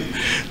them.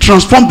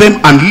 Transform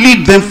them and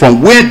lead them from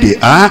where they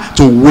are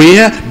to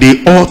where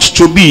they ought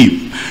to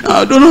be.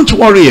 Don't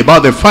worry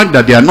about the fact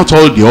that they are not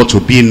all they ought to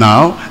be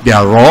now. They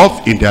are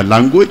rough in their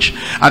language,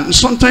 and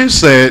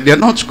sometimes they are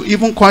not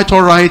even quite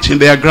all right in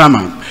their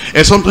grammar.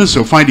 And sometimes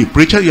you'll find a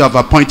preacher, you have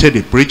appointed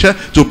a preacher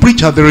to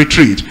preach at the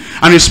retreat,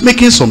 and he's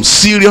making some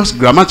serious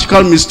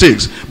grammatical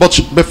mistakes. But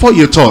before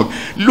you talk,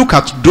 look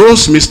at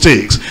those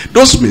mistakes.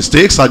 Those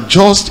mistakes are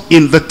just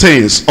in the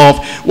tense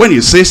of when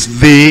he says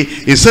they,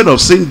 instead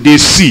of saying they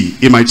see,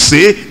 he might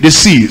say they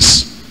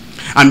sees.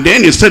 And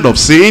then instead of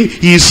saying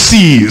he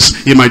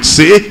sees, he might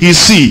say he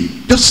see.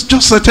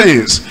 Just a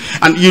tense.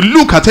 And you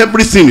look at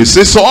everything he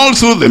says. So all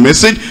through the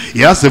message, he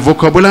has the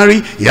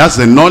vocabulary, he has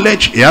the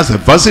knowledge, he has the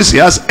verses, he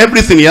has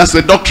everything, he has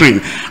the doctrine.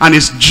 And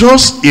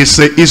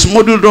it's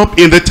modeled up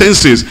in the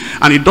tenses.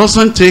 And it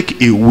doesn't take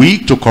a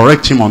week to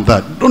correct him on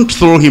that. Don't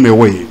throw him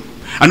away.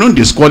 And don't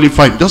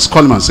disqualify him. Just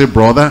call him and say,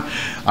 brother,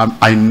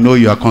 I know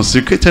you are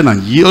consecrated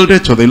and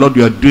yielded to the Lord.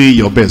 You are doing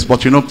your best.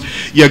 But you know,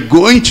 you're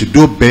going to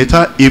do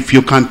better if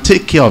you can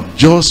take care of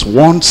just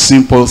one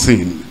simple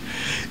thing.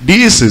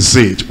 This is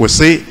it. We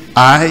say,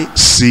 I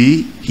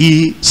see,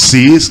 he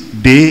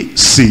sees, they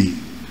see.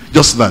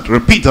 Just that.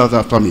 Repeat that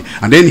after me.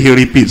 And then he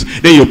repeats.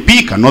 Then you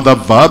pick another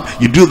verb.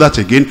 You do that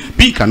again.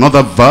 Pick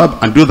another verb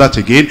and do that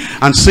again.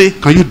 And say,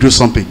 can you do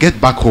something? Get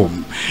back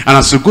home. And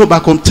as you go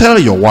back home, tell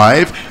your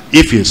wife,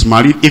 if he's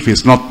married, if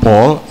he's not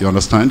Paul, you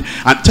understand?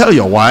 And tell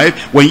your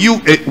wife, when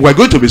we're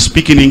going to be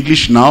speaking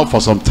English now for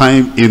some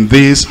time in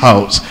this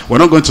house. We're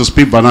not going to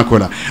speak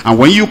vernacular. And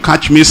when you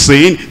catch me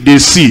saying, they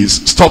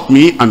sees, stop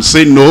me and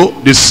say, no,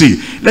 they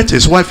see. Let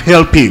his wife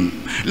help him.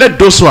 Let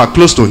those who are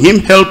close to him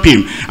help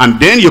him. And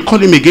then you call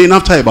him again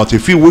after about a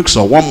few weeks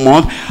or 1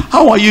 month.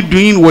 How are you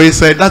doing with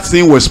that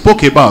thing we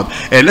spoke about?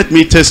 Let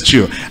me test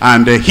you.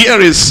 And here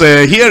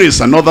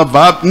is another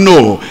verb.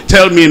 No.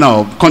 Tell me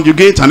now.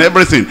 Conjugate and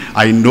everything.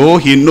 I know,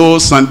 he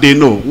knows, and they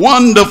know.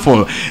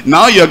 Wonderful.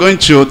 Now you're going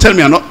to tell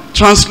me another.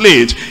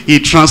 Translate. He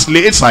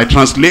translates, I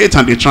translate,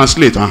 and they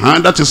translate.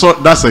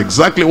 That's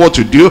exactly what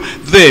to do.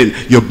 Then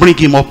you bring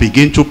him up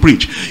again to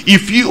preach.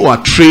 If you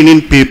are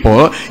training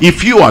people,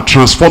 if you are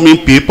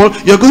transforming people,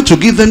 you're going to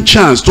give them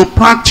chance to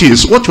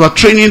practice what you are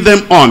training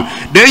them on.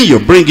 Then you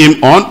bring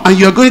him on, and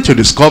you're going to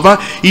discover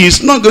he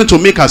is not going to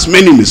make as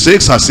many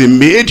mistakes as he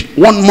made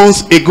 1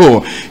 month ago.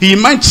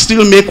 He might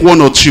still make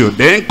 1 or 2.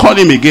 Then call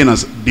him again and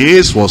say,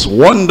 this was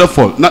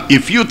wonderful. Now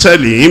if you tell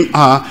him,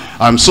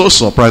 I'm so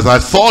surprised, I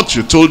thought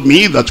you told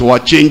me that you were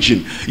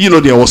changing, you know,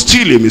 there was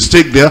still a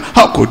mistake there,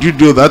 how could you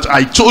do that?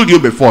 I told you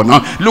before.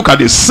 Now look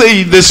at it,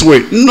 say it this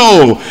way.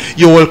 No,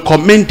 you will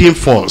commend him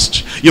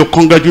first, you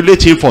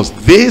congratulate him first.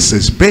 This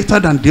is better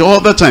than the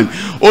other time,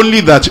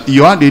 only that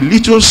you had a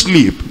little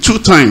sleep 2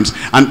 times,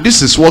 and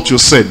this is what you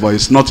said, but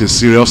it's not a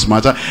serious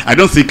matter. I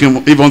don't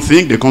even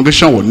think the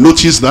congregation will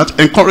notice that.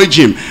 Encourage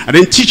him, and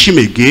then teach him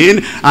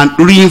again, and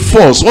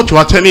reinforce what you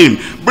are telling him.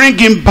 Bring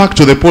him back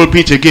to the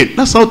pulpit again.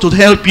 That's how to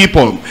help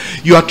people.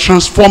 You are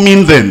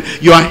transforming them.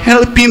 You are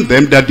helping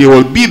them that they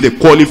will be the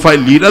qualified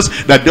leaders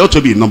that they ought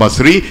to be. Number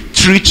 3,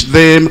 treat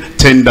them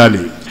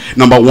tenderly.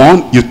 Number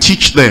 1, you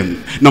teach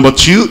them. Number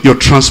 2, you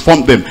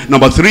transform them.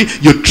 Number 3,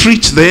 you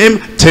treat them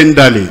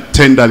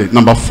tenderly.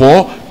 Number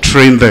 4,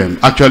 train them.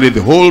 Actually,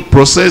 the whole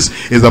process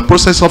is the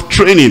process of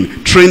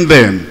training. Train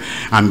them.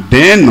 And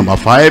then number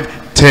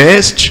 5,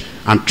 test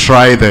and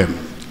try them.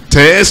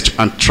 Test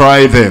and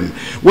try them.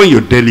 When you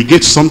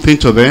delegate something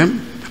to them,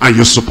 and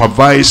you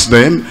supervise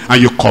them,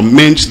 and you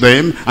comment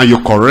them, and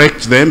you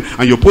correct them,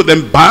 and you put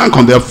them back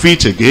on their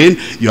feet again,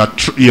 you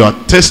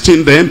are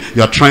testing them,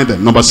 you are trying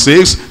them. Number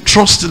 6,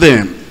 trust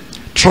them.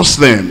 Trust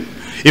them.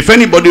 If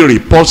anybody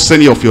reports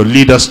any of your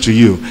leaders to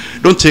you,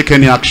 don't take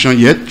any action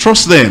yet.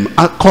 Trust them.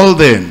 Call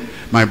them.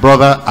 My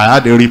brother, I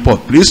had a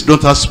report. Please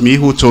don't ask me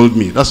who told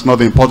me. That's not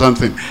the important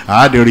thing.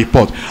 I had a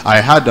report. I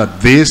had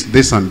that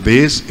this, and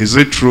this. Is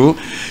it true?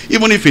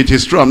 Even if it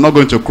is true, I'm not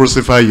going to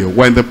crucify you.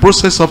 We're in the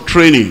process of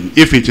training.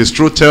 If it is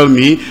true, tell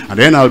me, and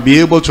then I'll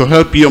be able to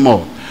help you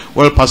more.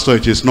 Well, Pastor,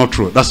 it is not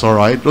true. That's all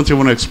right. Don't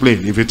even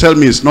explain. If you tell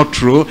me it's not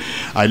true,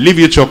 I leave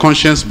you to your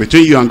conscience.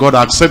 Between you and God,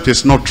 I accept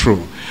it's not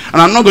true.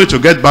 And I'm not going to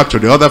get back to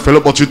the other fellow,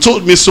 but you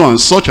told me so and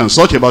such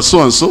about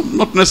so and so.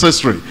 Not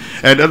necessary.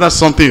 And that's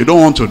something you don't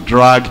want to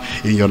drag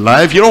in your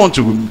life. You don't want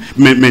to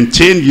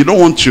maintain. You don't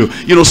want to,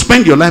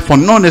 spend your life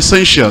on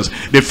non-essentials.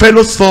 The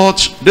fellow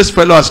thought, this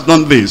fellow has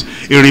done this.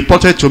 He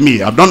reported to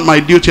me. I've done my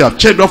duty. I've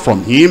checked up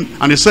from him.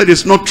 And he said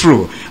it's not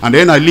true. And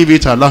then I leave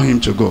it, allow him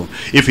to go.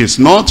 If it's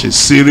not a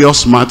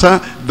serious matter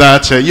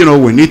that,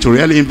 we need to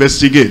really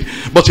investigate.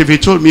 But if he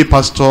told me,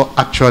 Pastor,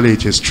 actually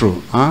it is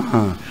true.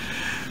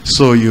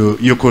 So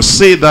you could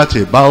say that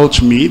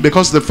about me,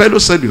 because the fellow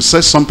said you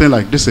said something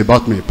like this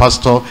about me.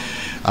 Pastor,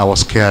 I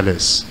was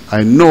careless.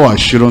 I know I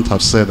shouldn't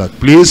have said that.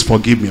 Please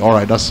forgive me. All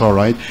right, that's all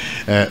right.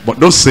 But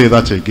don't say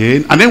that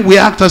again. And then we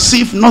act as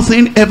if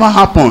nothing ever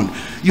happened.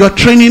 You are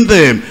training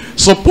them.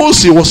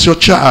 Suppose he was your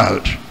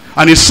child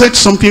and he said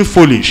something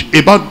foolish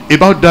about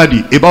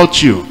daddy,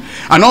 about you.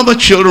 And other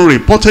children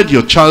reported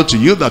your child to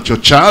you, that your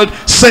child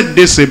said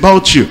this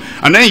about you.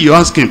 And then you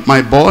ask him,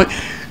 my boy,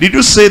 Did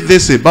you say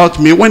this about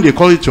me when they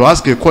call you to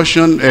ask a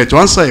question, to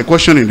answer a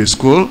question in the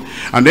school?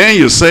 And then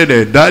you said,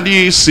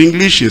 Daddy's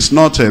English is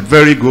not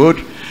very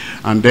good.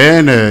 And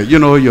then, you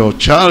know, your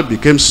child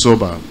became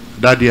sober.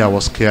 Daddy, I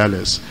was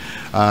careless.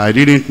 I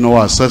didn't know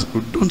ourselves.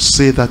 Don't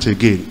say that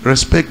again.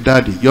 Respect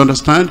Daddy. You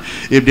understand?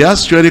 If they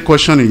ask you any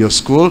question in your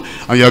school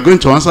and you are going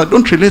to answer,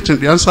 don't relate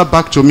the answer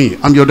back to me.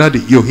 I'm your daddy.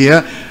 You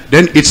hear?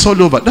 Then it's all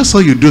over. That's how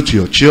you do to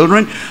your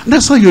children. And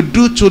that's how you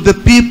do to the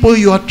people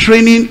you are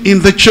training in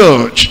the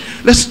church.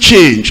 Let's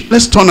change.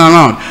 Let's turn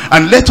around.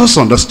 And let us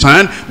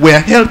understand we are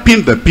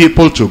helping the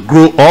people to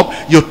grow up.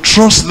 You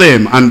trust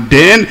them. And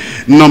then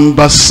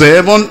number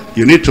 7,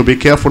 you need to be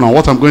careful on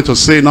what I'm going to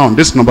say now.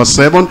 This number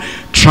 7,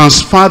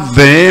 transfer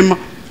them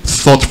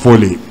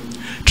thoughtfully.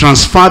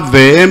 Transfer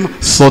them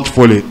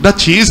thoughtfully.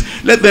 That is,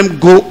 let them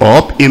go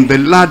up in the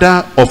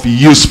ladder of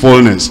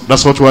usefulness.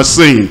 That's what we're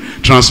saying.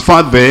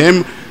 Transfer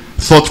them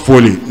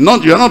thoughtfully.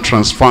 You're not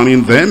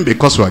transferring them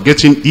because you are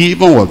getting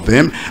even with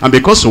them and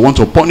because you want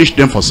to punish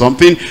them for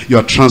something. You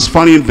are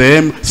transferring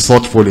them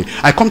thoughtfully.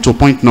 I come to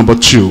point number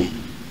 2.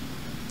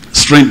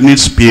 Strengthening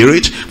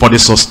spirit for the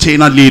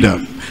sustainer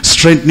leader.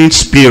 Strengthening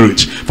spirit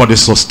for the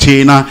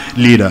sustainer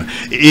leader.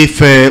 If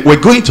we're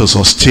going to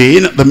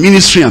sustain the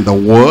ministry and the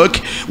work,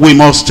 we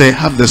must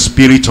have the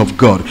Spirit of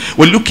God.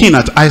 We're looking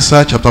at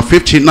Isaiah chapter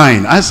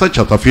 59. Isaiah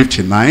chapter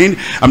 59,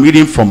 I'm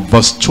reading from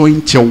verse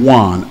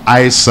 21.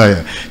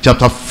 Isaiah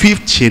chapter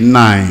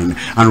 59,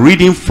 and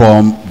reading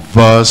from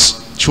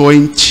verse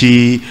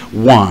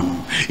 21.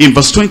 In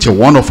verse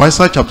 21 of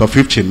Isaiah chapter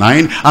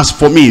 59, as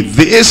for me,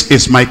 this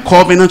is my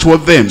covenant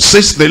with them,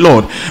 says the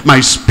Lord,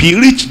 my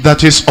spirit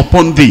that is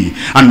upon thee,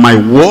 and my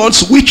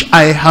words which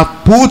I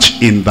have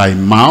put in thy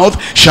mouth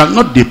shall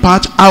not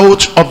depart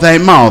out of thy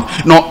mouth,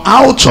 nor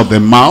out of the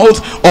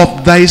mouth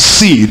of thy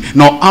seed,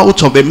 nor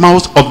out of the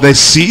mouth of thy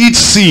seed,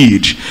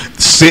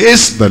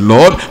 says the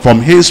Lord,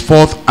 from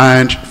henceforth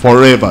and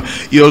forever.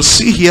 You'll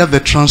see here the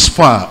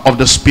transfer of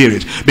the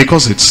Spirit,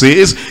 because it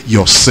says,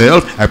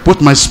 yourself, I put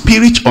my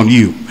spirit on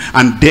you,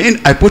 and then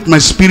I put my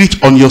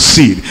spirit on your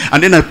seed,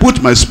 and then I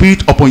put my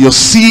spirit upon your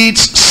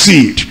seed's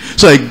seed.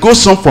 So it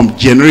goes on from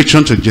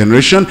generation to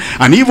generation,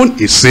 and even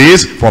it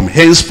says from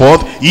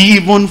henceforth,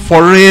 even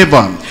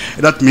forever.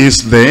 That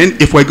means then,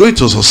 if we're going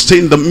to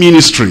sustain the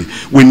ministry,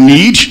 we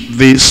need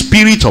the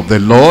Spirit of the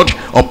Lord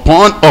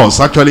upon us.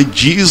 Actually,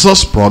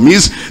 Jesus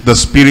promised the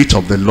Spirit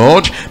of the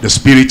Lord, the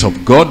Spirit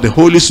of God, the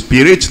Holy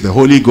Spirit, the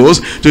Holy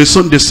Ghost, to his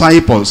own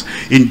disciples.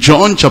 In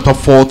John chapter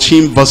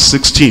 14 verse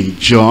 16,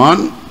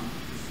 John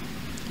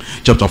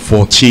chapter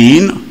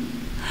 14,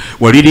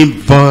 we're reading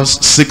verse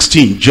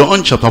 16.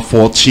 John chapter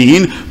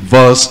 14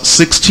 verse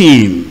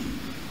 16.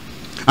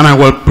 And I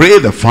will pray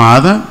the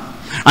Father,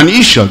 and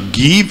he shall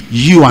give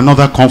you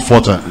another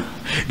comforter,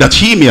 that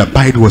he may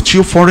abide with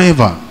you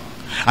forever.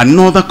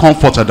 Another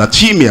comforter, that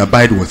he may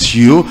abide with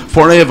you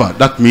forever.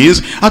 That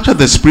means after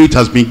the Spirit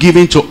has been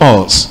given to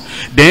us,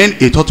 then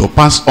it ought to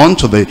pass on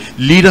to the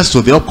leaders,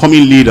 to the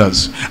upcoming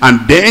leaders,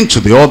 and then to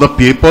the other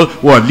people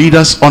who are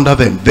leaders under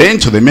them, then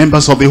to the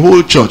members of the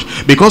whole church,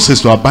 because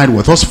it's to abide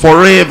with us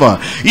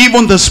forever.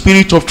 Even the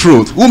Spirit of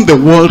truth, whom the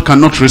world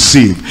cannot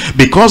receive,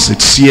 because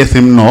it seeth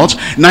him not,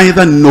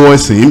 neither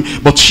knoweth him,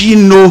 but ye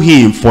know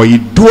him, for he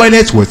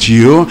dwelleth with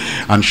you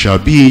and shall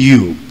be in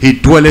you. He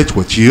dwelleth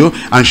with you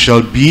and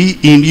shall be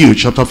in you.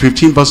 Chapter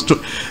 15 verse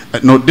 2.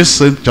 No,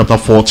 this is chapter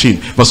 14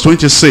 verse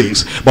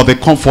 26. But the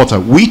Comforter,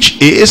 which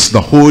is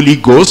the Holy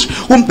Ghost,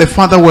 whom the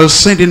Father will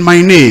send in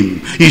my name,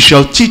 he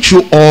shall teach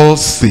you all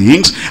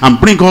things, and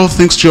bring all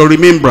things to your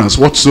remembrance,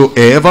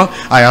 whatsoever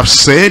I have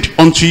said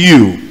unto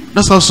you.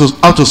 That's how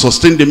to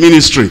sustain the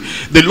ministry.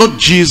 The Lord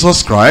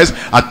Jesus Christ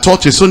had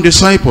taught his own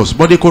disciples,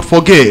 but they could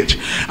forget.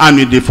 And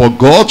if they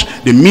forgot,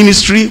 the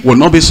ministry will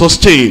not be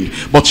sustained.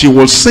 But he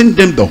will send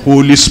them the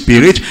Holy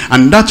Spirit,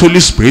 and that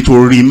Holy Spirit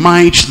will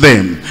remind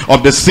them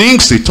of the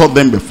things he taught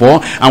them before,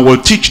 and will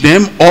teach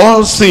them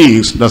all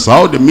things. That's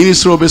how the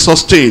ministry will be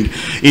sustained.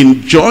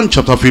 In John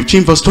chapter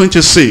 15 verse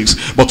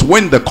 26, but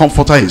when the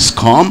Comforter is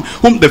come,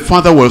 whom the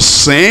Father will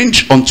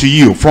send unto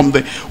you,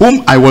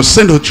 whom I will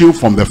send unto you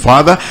from the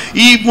Father,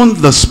 even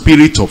the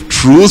Spirit of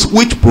truth,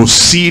 which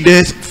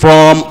proceedeth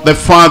from the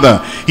Father,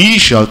 he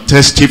shall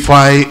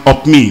testify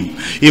of me.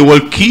 He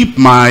will keep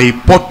my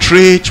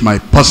portrait, my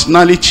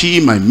personality,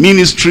 my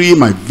ministry,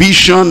 my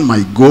vision,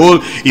 my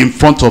goal in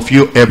front of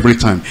you every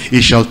time.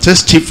 He shall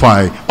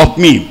testify of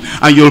me,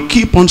 and you'll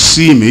keep on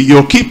seeing me.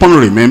 You'll keep on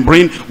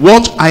remembering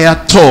what I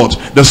had taught.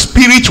 The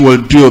Spirit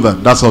will do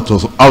that. That's how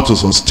to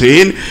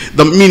sustain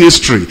the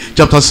ministry.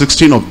 Chapter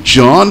 16 of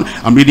John,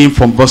 I'm reading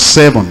from verse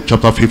 7.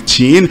 Chapter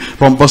 15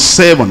 from verse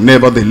 7.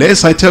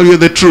 Nevertheless, I tell you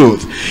the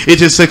truth.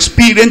 It is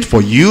expedient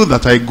for you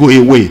that I go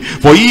away.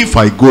 For if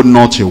I go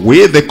not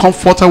away, the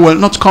Comforter will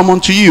not come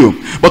unto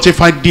you. But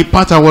if I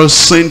depart, I will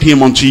send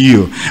him unto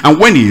you. And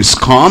when he is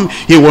come,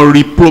 he will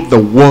reprove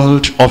the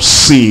world of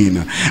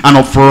sin, and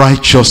of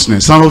righteousness,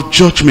 righteousness and of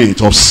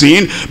judgment, of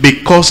sin,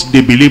 because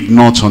they believe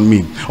not on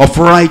me, of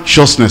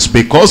righteousness,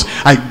 because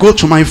I go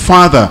to my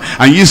Father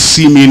and you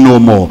see me no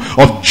more,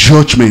 of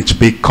judgment,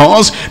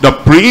 because the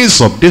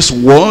prince of this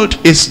world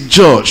is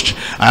judged.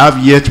 I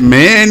have yet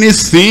many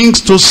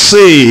things to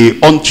say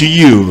unto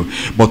you,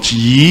 but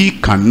ye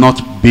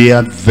cannot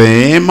bear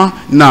them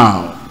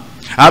now.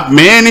 I have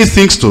many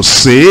things to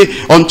say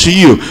unto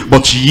you,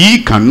 but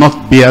ye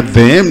cannot bear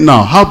them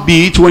now.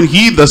 Howbeit, when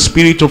he, the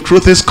Spirit of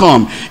truth, is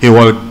come, he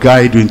will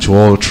guide you into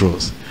all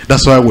truth.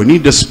 That's why we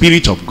need the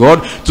Spirit of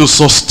God to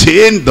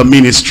sustain the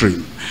ministry.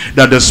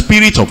 That the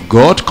Spirit of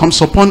God comes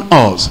upon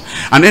us,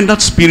 and then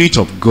that Spirit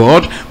of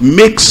God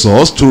makes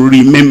us to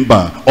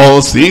remember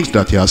all things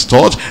that he has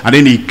taught, and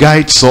then he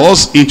guides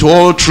us into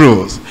all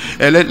truth.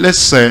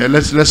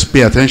 Let's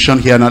pay attention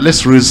here now.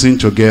 Let's reason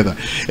together.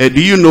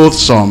 Do you know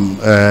some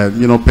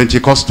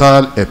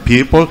Pentecostal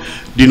people,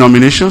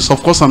 denominations?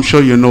 Of course, I'm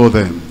sure you know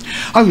them.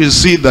 How you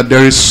see that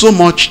there is so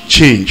much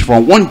change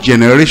from one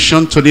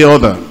generation to the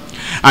other,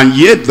 and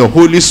yet the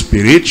Holy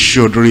Spirit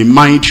should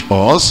remind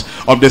us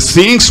of the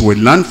things we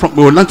learned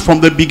from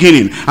the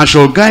beginning, and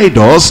shall guide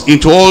us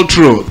into all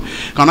truth.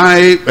 Can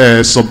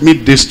I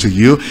submit this to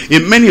you?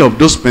 In many of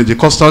those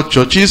Pentecostal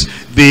churches,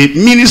 the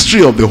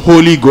ministry of the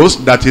Holy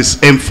Ghost that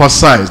is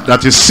emphasized,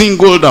 that is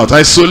singled out,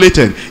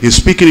 isolated, is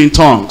speaking in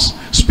tongues.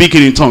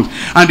 Speaking in tongues.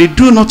 And they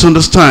do not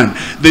understand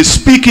the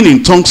speaking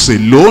in tongues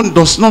alone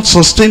does not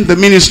sustain the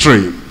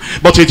ministry.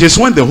 But it is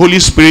when the Holy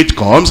Spirit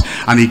comes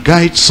and he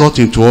guides us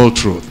into all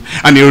truth,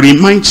 and he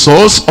reminds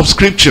us of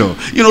scripture.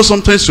 You know,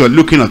 sometimes you're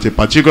looking at a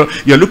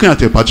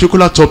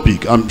particular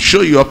topic. I'm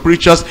sure you are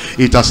preachers,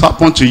 it has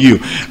happened to you,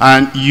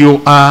 and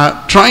you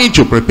are trying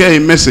to prepare a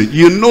message.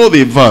 You know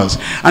the verse,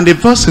 and the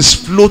verse is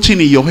floating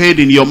in your head,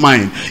 in your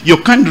mind. You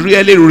can't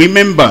really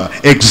remember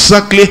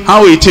exactly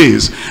how it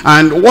is.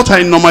 And what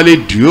I normally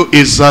do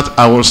is that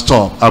I will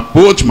stop, I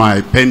put my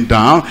pen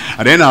down,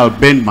 and then I'll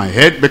bend my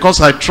head,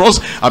 because I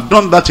trust I've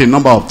done that a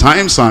number of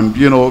times, and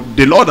you know,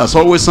 the Lord has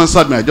always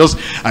answered me. I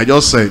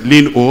just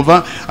lean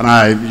over, and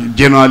I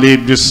generally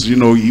just, you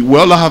know, we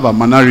all have our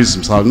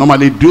mannerisms. I'll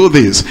normally do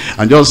this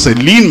and just say,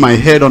 lean my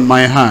head on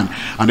my hand,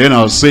 and then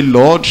I'll say,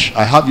 Lord,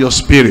 I have your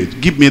Spirit,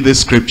 give me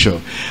this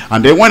scripture.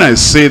 And then when I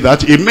say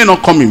that, it may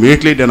not come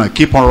immediately, then I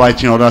keep on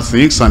writing other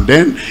things, and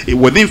then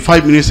within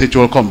 5 minutes it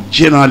will come.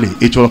 Generally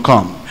it will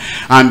come.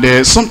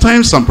 And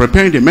sometimes I'm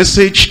preparing the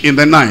message in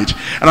the night,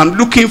 and I'm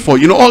looking for,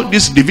 you know, all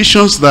these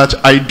divisions that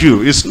I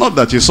do. It's not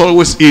that it's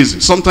always easy.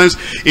 Sometimes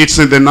it's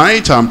in the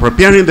night, I'm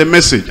preparing the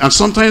message, and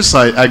sometimes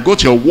I go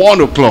till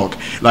 1 o'clock.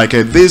 Like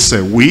this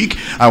week,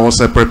 I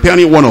was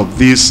preparing one of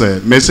these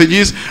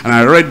messages, and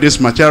I read this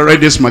material,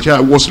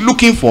 I was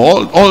looking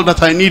for all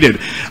that I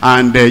needed,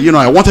 and you know,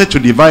 I wanted to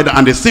divide,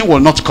 and the thing will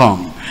not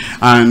come.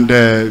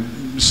 And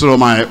so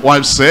my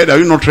wife said, are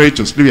you not ready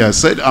to sleep? I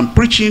said, I'm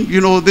preaching, you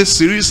know, this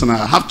series, and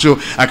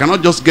I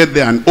cannot just get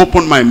there and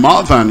open my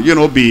mouth and, you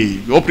know,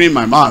 be opening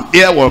my mouth.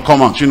 Air will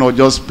come out, you know,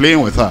 just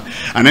playing with her.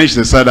 And then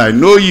she said, I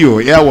know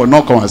you, air will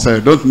not come. I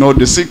said, I don't know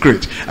the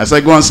secret. I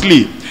said, go and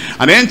sleep.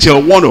 And then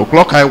till 1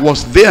 o'clock, I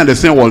was there, and the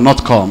thing will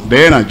not come.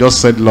 Then I just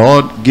said,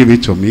 Lord, give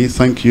it to me.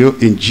 Thank you,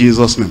 in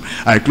Jesus' name.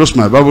 I closed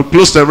my Bible,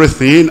 closed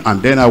everything,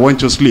 and then I went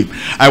to sleep.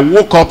 I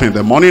woke up in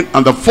the morning,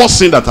 and the first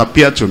thing that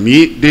appeared to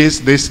me, this,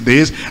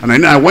 and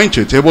then I went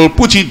to a table,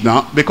 put it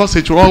down, because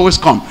it will always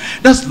come.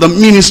 That's the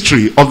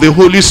ministry of the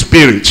Holy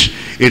Spirit.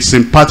 It's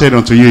imparted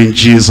unto you in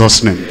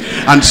Jesus' name.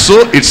 And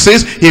so it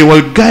says, he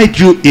will guide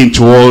you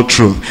into all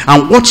truth.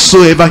 And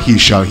whatsoever he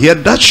shall hear,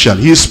 that shall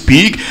he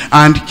speak,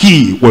 and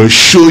he will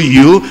show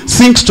you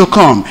things to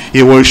come.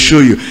 He will show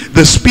you.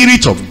 The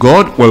Spirit of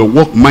God will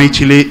work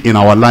mightily in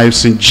our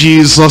lives in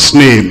Jesus'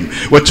 name.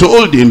 We're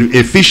told in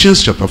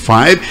Ephesians chapter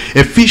 5.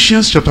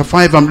 Ephesians chapter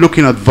 5, I'm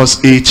looking at verse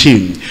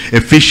 18.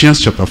 Ephesians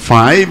chapter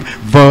 5,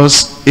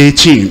 verse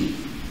 18.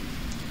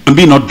 And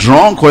be not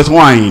drunk with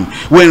wine,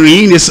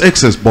 wherein is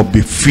excess, but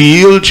be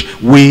filled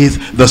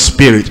with the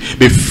Spirit.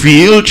 Be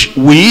filled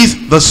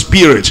with the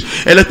Spirit.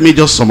 And let me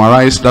just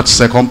summarize that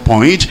second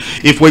point.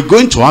 If we're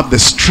going to have the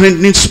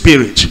strengthening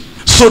Spirit,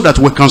 so that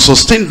we can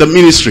sustain the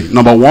ministry,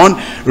 number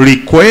one,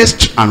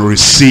 request and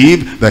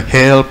receive the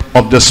help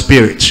of the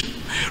Spirit.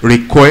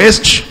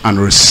 Request and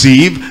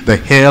receive the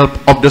help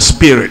of the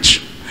Spirit.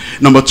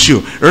 Number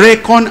two,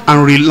 reckon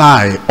and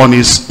rely on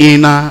his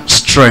inner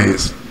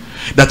strength,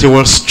 that he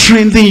will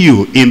strengthen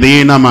you in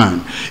the inner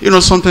man. You know,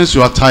 sometimes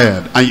you are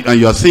tired, and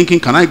you are thinking,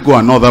 can I go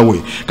another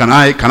way? Can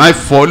I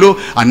follow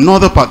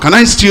another path? Can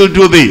I still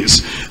do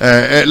this?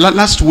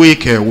 Last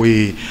week I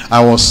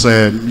was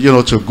you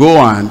know, to go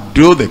and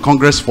do the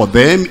congress for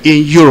them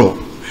in Europe.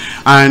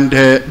 And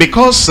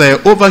because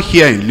over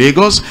here in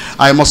Lagos,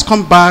 I must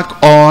come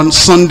back on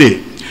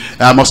Sunday.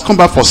 I must come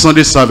back for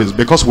Sunday service,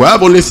 because we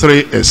have only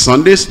 3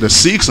 Sundays, the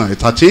 6th and the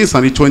 13th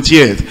and the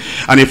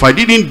 28th. And if I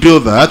didn't do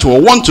that,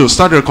 we'll want to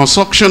start the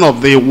reconstruction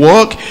of the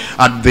work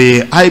at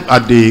the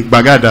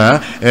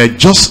Bagada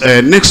just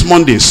next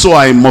Monday. So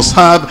I must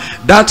have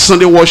that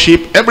Sunday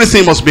worship.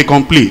 Everything must be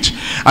complete.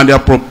 And they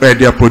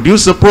have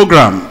produced the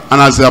program.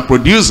 And as I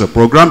produced the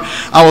program,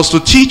 I was to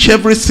teach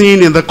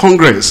everything in the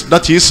Congress.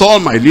 That is all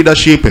my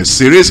leadership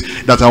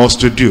series that I was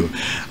to do.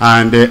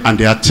 And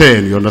there are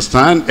 10, you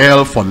understand?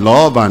 L for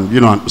love, and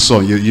and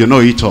so you know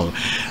it all.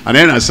 And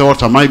then I said,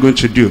 what am I going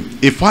to do?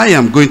 If I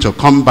am going to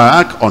come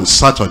back on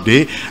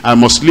Saturday, I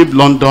must leave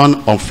London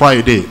on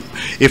Friday.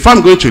 If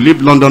I'm going to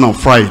leave London on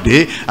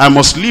Friday, I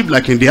must leave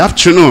like in the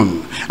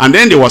afternoon. And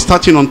then they were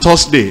starting on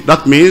Thursday.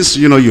 That means,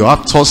 you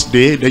have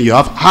Thursday, then you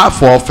have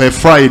half of a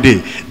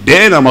Friday.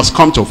 Then I must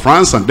come to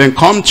France and then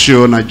come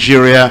to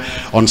Nigeria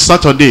on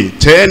Saturday.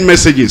 10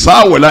 messages.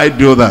 How will I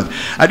do that?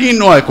 I didn't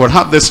know I could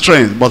have the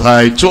strength, but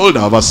I told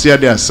our overseer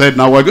there, I said,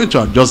 now we're going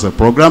to adjust the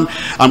program.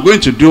 I'm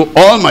going to do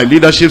all my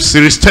leadership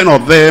series, 10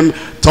 of them,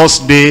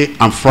 Thursday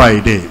and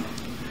Friday.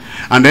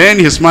 And then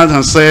he smiled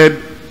and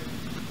said,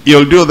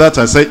 you'll do that?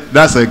 I said,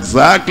 that's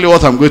exactly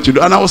what I'm going to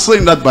do. And I was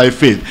saying that by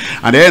faith.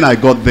 And then I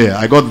got there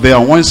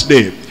on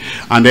Wednesday.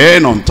 And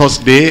then on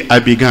Thursday, I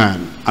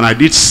began. And I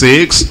did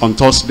 6 on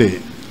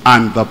Thursday.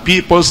 And the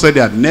people said they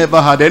had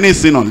never had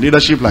anything on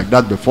leadership like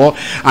that before.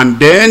 And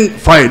then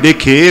Friday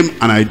came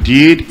and I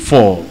did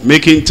 4,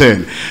 making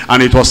 10.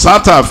 And it was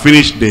after I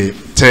finished the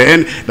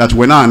 10 that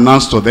when I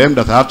announced to them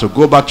that I have to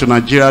go back to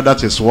Nigeria.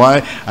 That is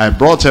why I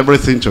brought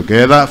everything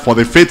together for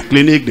the Faith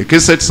Clinic. The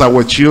cassettes are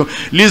with you.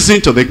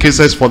 Listen to the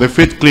cassettes for the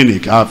Faith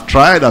Clinic. I've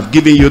tried, I've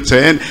given you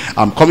 10.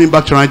 I'm coming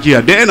back to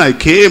Nigeria. Then I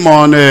came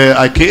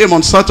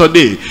on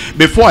Saturday.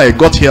 Before I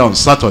got here on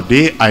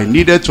Saturday, I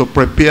needed to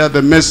prepare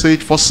the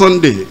message for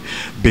Sunday,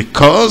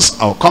 because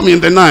I'll come in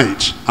the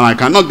night and I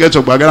cannot get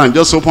to Bagara and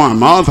just open my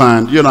mouth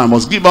and I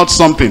must give out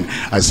something.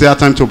 I say I have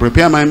time to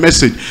prepare my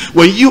message.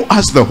 When you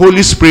ask the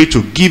Holy Spirit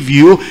to give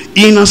you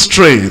inner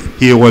strength,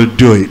 he will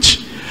do it.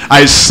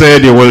 I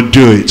said he will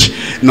do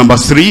it. Number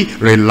 3,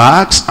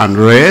 relax and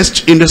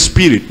rest in the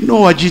spirit.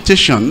 No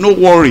agitation, no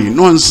worry,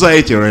 no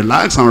anxiety.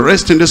 Relax and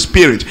rest in the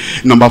spirit.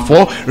 Number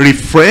 4,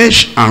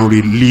 refresh and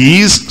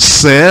release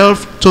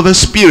self to the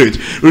spirit.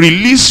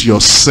 Release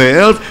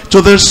yourself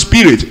to the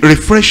spirit.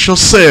 Refresh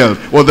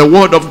yourself with the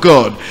word of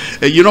God.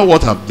 You know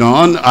what I've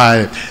done?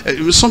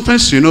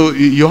 Sometimes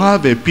you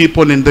have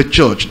people in the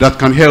church that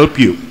can help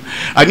you.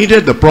 I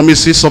needed the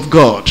promises of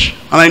God,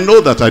 and I know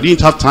that I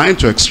didn't have time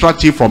to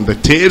extract it from the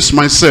tapes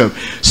myself.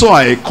 So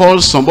I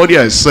called somebody.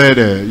 I said,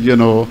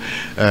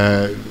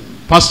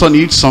 Pastor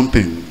needs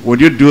something. Would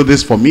you do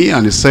this for me?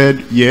 And he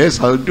said, yes,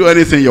 I'll do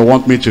anything you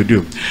want me to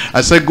do.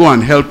 I said, go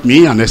and help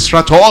me and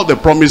extract all the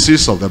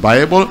promises of the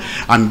Bible,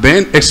 and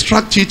then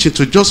extract it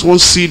into just one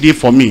CD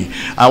for me.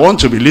 I want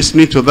to be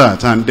listening to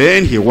that. And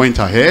then he went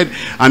ahead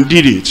and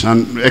did it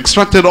and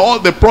extracted all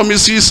the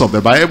promises of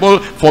the Bible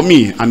for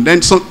me. And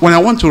then when I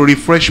want to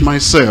refresh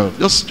myself,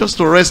 just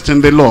to rest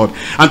in the Lord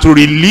and to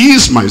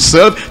release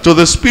myself to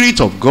the Spirit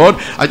of God,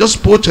 I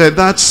just put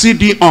that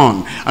CD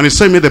on, and he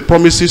sent me the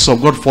promises of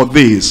God for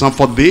this and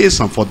for this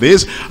and for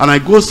this, and I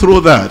go through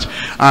that.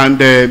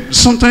 And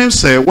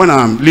sometimes when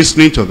I'm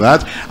listening to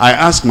that, I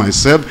ask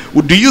myself,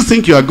 do you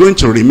think you are going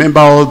to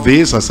remember all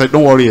this? I said,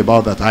 don't worry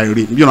about that. I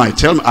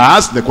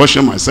ask the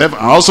question myself.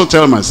 I also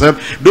tell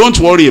myself, don't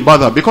worry about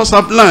that, because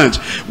I've learned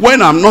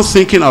when I'm not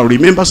thinking I'll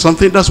remember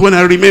something, that's when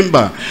I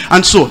remember.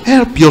 And so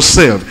help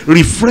yourself,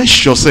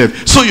 refresh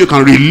yourself, so you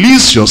can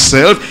release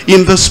yourself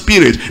in the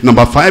spirit.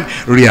 Number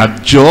 5,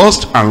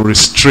 readjust and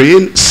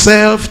restrain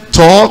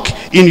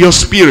self-talk in your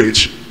spirit.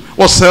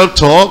 What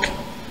self-talk?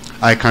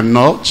 I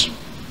cannot.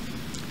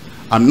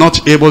 I'm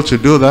not able to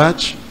do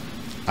that.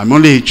 I'm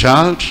only a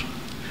child.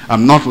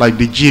 I'm not like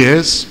the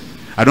GS.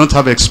 I don't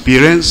have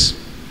experience.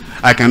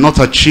 I cannot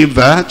achieve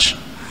that.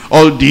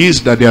 All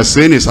these that they are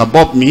saying is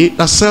above me.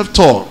 That's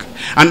self-talk.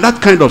 And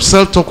that kind of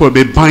self-talk will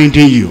be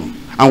binding you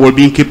and will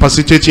be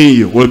incapacitating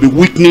you, will be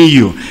weakening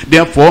you.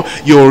 Therefore,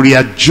 you will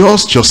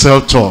readjust your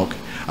self-talk.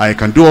 I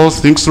can do all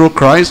things through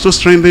Christ who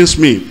strengthens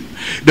me.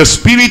 The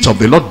Spirit of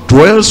the Lord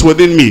dwells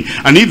within me.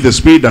 And if the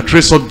Spirit that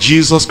raised up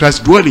Jesus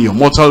Christ dwell in your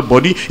mortal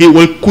body, he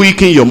will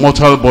quicken your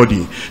mortal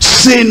body.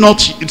 Say not,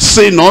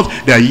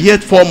 there are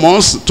yet 4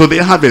 months to the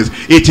harvest.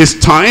 It is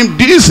time.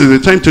 This is the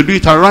time to do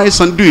it. Arise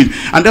and do it.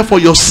 And therefore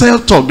your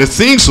self-talk, the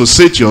things you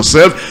say to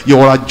yourself, you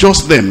will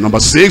adjust them. Number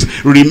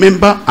 6,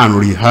 remember and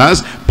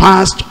rehearse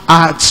past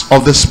acts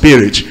of the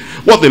Spirit.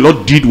 What the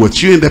Lord did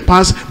with you in the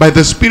past, by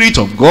the Spirit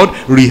of God,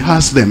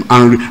 rehearse them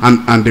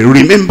and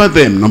remember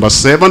them. Number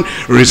 7,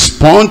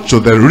 respond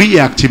to the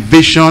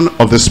reactivation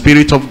of the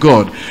Spirit of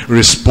God.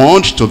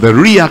 Respond to the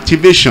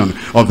reactivation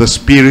of the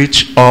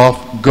Spirit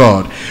of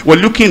God. We're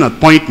looking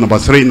at point number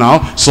 3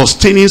 now,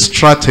 sustaining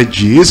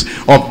strategies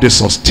of the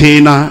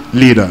sustainer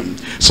leader.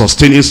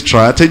 Sustaining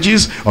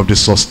strategies of the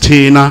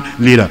sustainer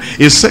leader.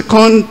 In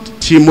 2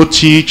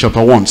 Timothy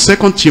chapter 1.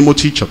 2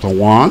 Timothy chapter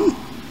 1.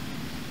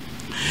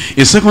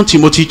 In 2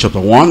 Timothy chapter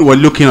 1, we're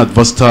looking at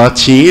verse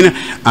 13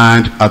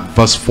 and at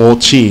verse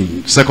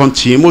 14. 2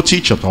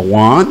 Timothy chapter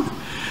 1,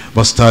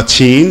 verse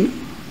 13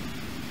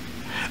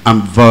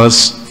 and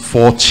verse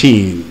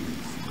 14.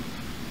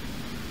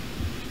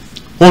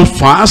 Hold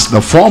fast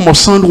the form of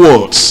sound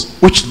words,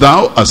 which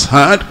thou hast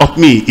heard of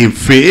me in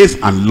faith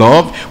and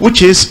love,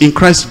 which is in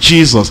Christ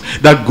Jesus.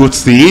 That good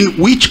thing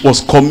which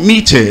was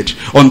committed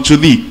unto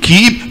thee,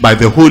 keep by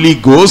the Holy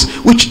Ghost,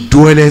 which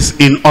dwelleth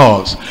in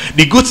us.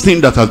 The good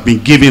thing that has been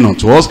given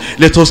unto us,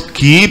 let us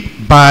keep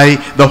by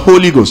the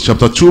Holy Ghost.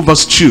 Chapter 2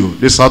 verse 2.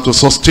 This is how to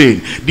sustain.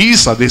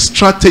 These are the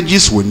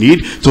strategies we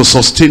need to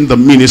sustain the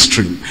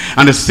ministry.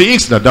 And the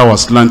things that thou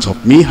hast learnt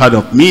of me, heard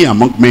of me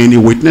among many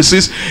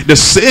witnesses, the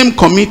same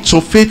commit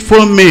to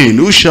faithful men,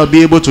 who shall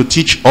be able to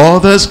teach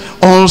others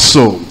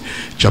also.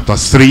 Chapter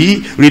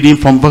 3, reading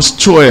from verse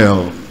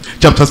 12.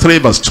 Chapter 3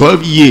 verse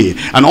 12, yea,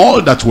 and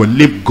all that will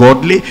live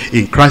godly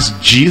in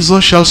Christ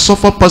Jesus shall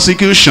suffer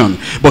persecution.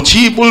 But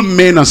evil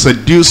men and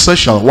seducers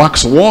shall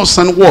wax worse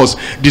and worse,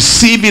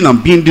 deceiving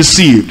and being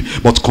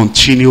deceived. But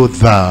continue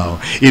thou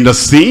in the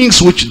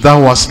things which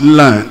thou hast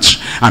learnt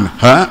and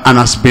heard and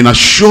hast been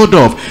assured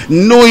of,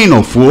 knowing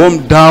of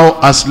whom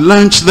thou hast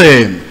learnt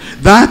them.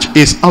 That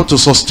is how to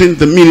sustain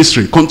the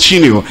ministry.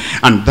 Continue.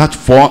 And that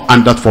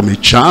from a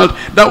child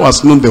thou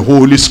hast known the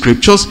holy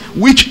scriptures,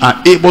 which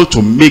are able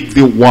to make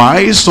thee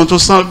wise unto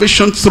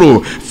salvation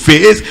through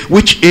faith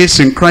which is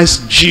in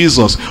Christ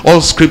Jesus.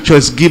 All scripture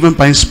is given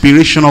by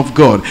inspiration of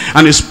God,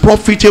 and is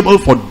profitable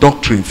for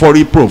doctrine, for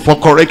reproof, for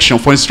correction,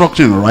 for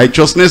instruction in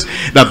righteousness,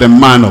 that the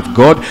man of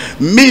God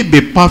may be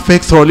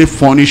perfect, thoroughly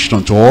furnished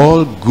unto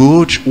all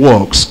good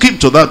works. Keep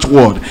to that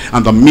word,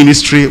 and the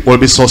ministry will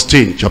be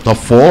sustained. Chapter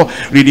 4,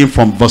 reading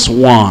from verse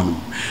 1.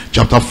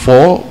 Chapter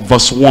 4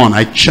 verse 1.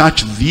 I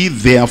charge thee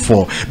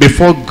therefore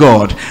before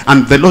God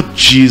and the Lord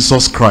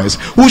Jesus Christ,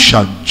 who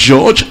shall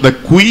judge the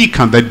quick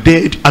and the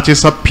dead at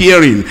his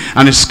appearing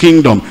and his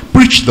kingdom.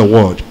 Preach the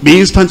word, be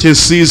instant in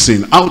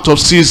season, out of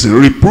season,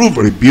 reprove,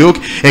 rebuke,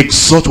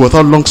 exhort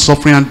without long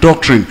suffering and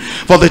doctrine.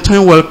 For the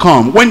time will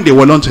come when they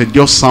will not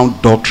endure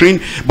sound doctrine,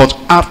 but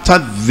after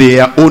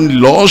their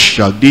own laws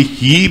shall they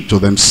heap to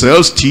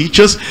themselves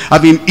teachers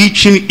having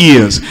itching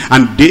ears,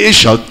 and they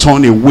shall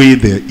turn away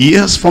their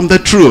ears from the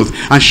truth,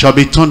 and shall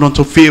be turned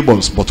unto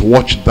fables. But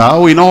watch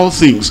thou in all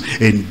things,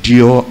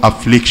 endure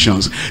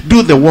afflictions,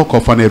 do the work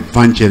of an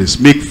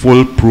evangelist, make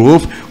full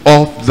proof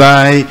of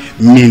thy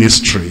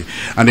ministry.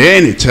 And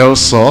then it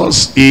tells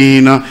us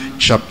in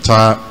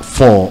chapter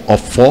 4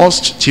 of 1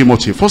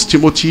 Timothy. 1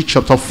 Timothy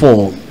chapter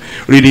 4,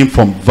 reading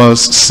from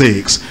verse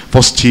 6.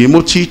 1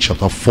 Timothy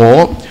chapter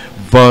 4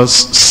 verse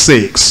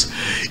 6.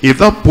 If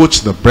thou put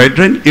the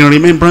brethren in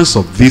remembrance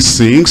of these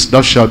things,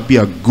 thou shalt be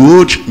a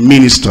good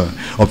minister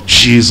of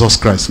Jesus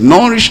Christ,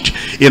 nourished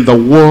in the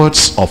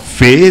words of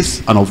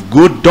faith and of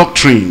good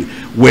doctrine,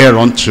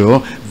 whereunto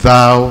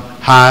thou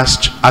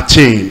hast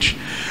attained.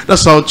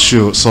 That's how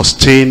to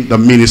sustain the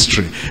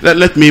ministry.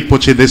 Let me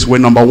put it this way.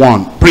 Number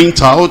one,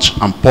 print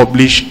out and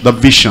publish the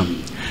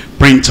vision.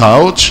 Print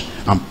out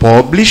and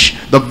publish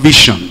the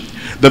vision.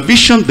 The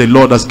vision the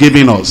Lord has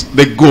given us,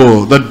 the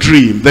goal, the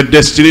dream, the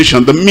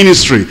destination, the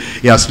ministry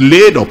he has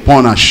laid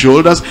upon our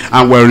shoulders,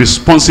 and we're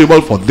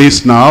responsible for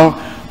this now.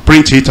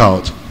 Print it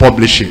out,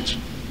 publish it.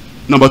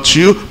 Number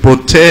two,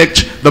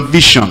 protect the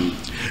vision.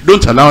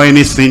 Don't allow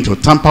anything to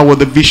tamper with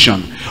the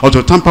vision or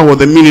to tamper with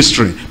the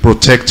ministry.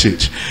 Protect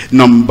it.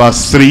 Number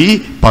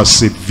three,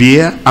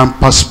 persevere and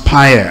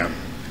perspire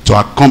to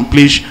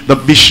accomplish the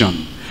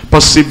vision.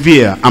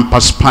 Persevere and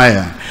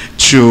perspire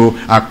to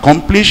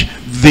accomplish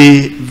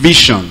the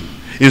vision.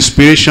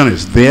 Inspiration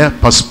is there,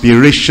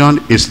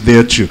 perspiration is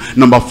there too.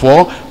 Number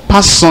four,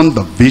 pass on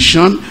the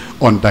vision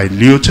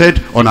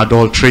undiluted,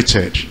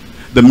 unadulterated.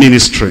 The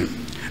ministry,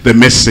 the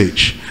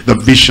message, the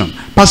vision,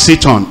 pass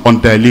it on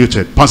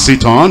undiluted, pass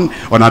it on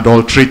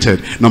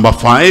unadulterated. Number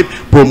five,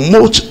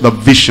 promote the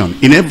vision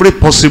in every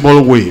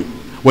possible way,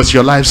 with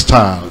your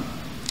lifestyle,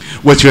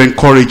 with your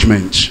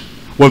encouragement,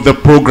 with the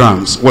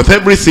programs, with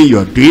everything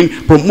you're doing.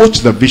 Promote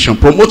the vision,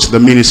 promote the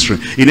ministry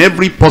in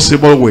every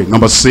possible way.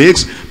 Number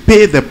six,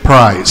 pay the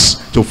price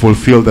to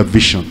fulfill the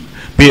vision.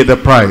 Pay the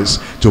price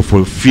to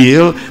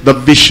fulfill the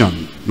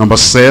vision. Number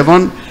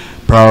seven,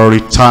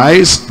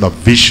 prioritize the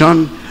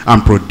vision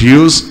and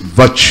produce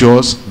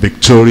virtuous,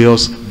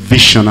 victorious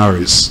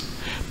visionaries.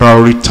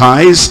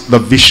 Prioritize the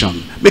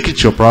vision. Make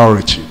it your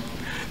priority.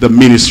 The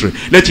ministry.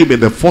 Let it be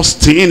the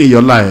first thing in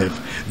your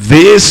life.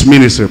 This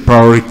ministry,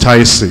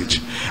 prioritize it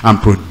and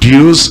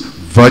produce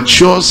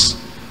virtuous,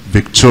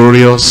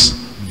 victorious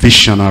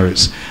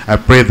visionaries. I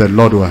pray the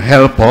Lord will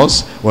help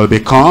us, will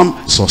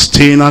become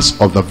sustainers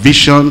of the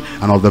vision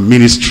and of the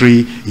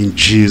ministry in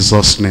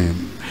Jesus'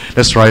 name.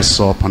 Let's rise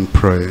up and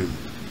pray.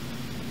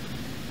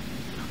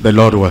 The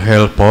Lord will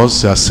help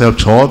us to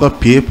accept all the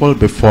people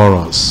before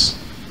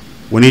us.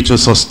 We need to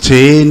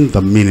sustain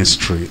the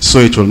ministry so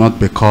it will not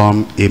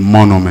become a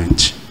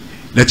monument.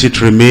 Let it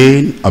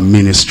remain a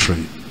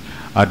ministry,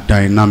 a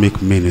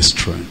dynamic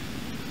ministry.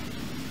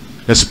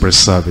 Let's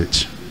preserve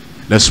it.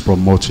 Let's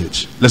promote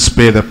it. Let's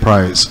pay the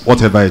price,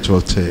 whatever it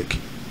will take.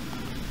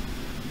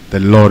 The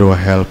Lord will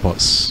help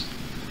us.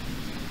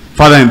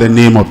 Father, in the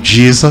name of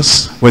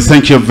Jesus, we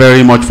thank you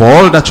very much for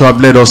all that you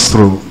have led us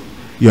through.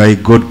 You are a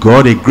good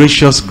God, a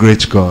gracious,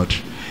 great God.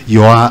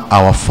 You are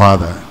our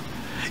Father.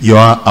 You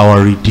are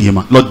our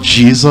Redeemer. Lord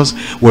Jesus,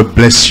 we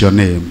bless your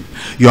name.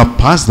 You have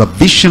passed the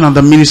vision and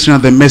the ministry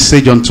and the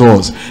message unto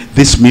us.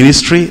 This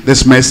ministry,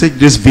 this message,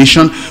 this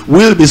vision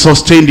will be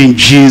sustained in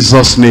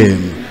Jesus'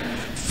 name.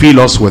 Fill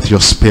us with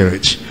your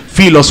spirit.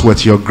 Fill us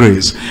with your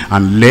grace.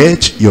 And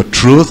let your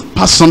truth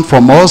pass on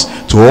from us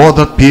to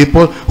other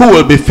people who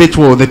will be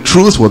faithful with the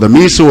truth, with the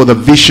ministry, with the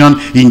vision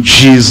in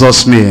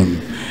Jesus'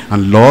 name.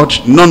 And Lord,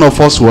 none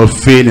of us will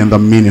fail in the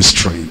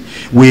ministry.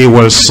 We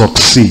will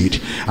succeed.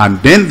 And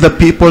then the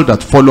people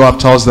that follow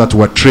after us that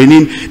we're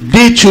training,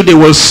 they too, they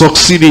will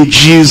succeed in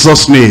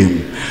Jesus'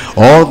 name.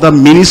 All the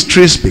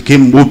ministries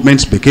became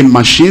movements, became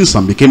machines,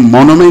 and became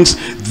monuments.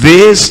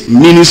 This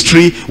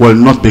ministry will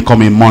not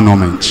become a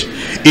monument.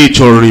 It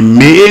will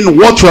remain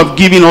what you have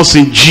given us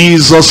in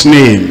Jesus'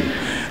 name.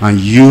 And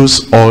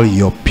use all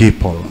your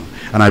people.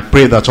 And I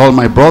pray that all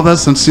my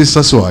brothers and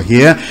sisters who are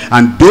here,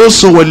 and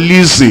those who will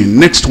listen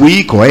next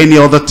week or any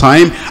other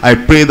time, I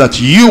pray that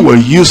you will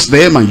use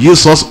them and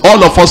use us,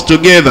 all of us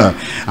together.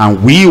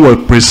 And we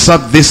will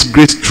preserve this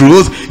great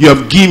truth you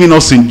have given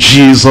us in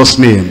Jesus'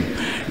 name.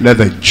 Let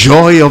the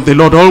joy of the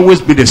Lord always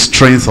be the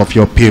strength of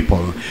your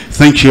people.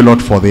 Thank you,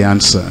 Lord, for the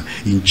answer.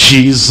 In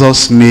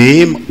Jesus'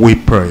 name we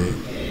pray.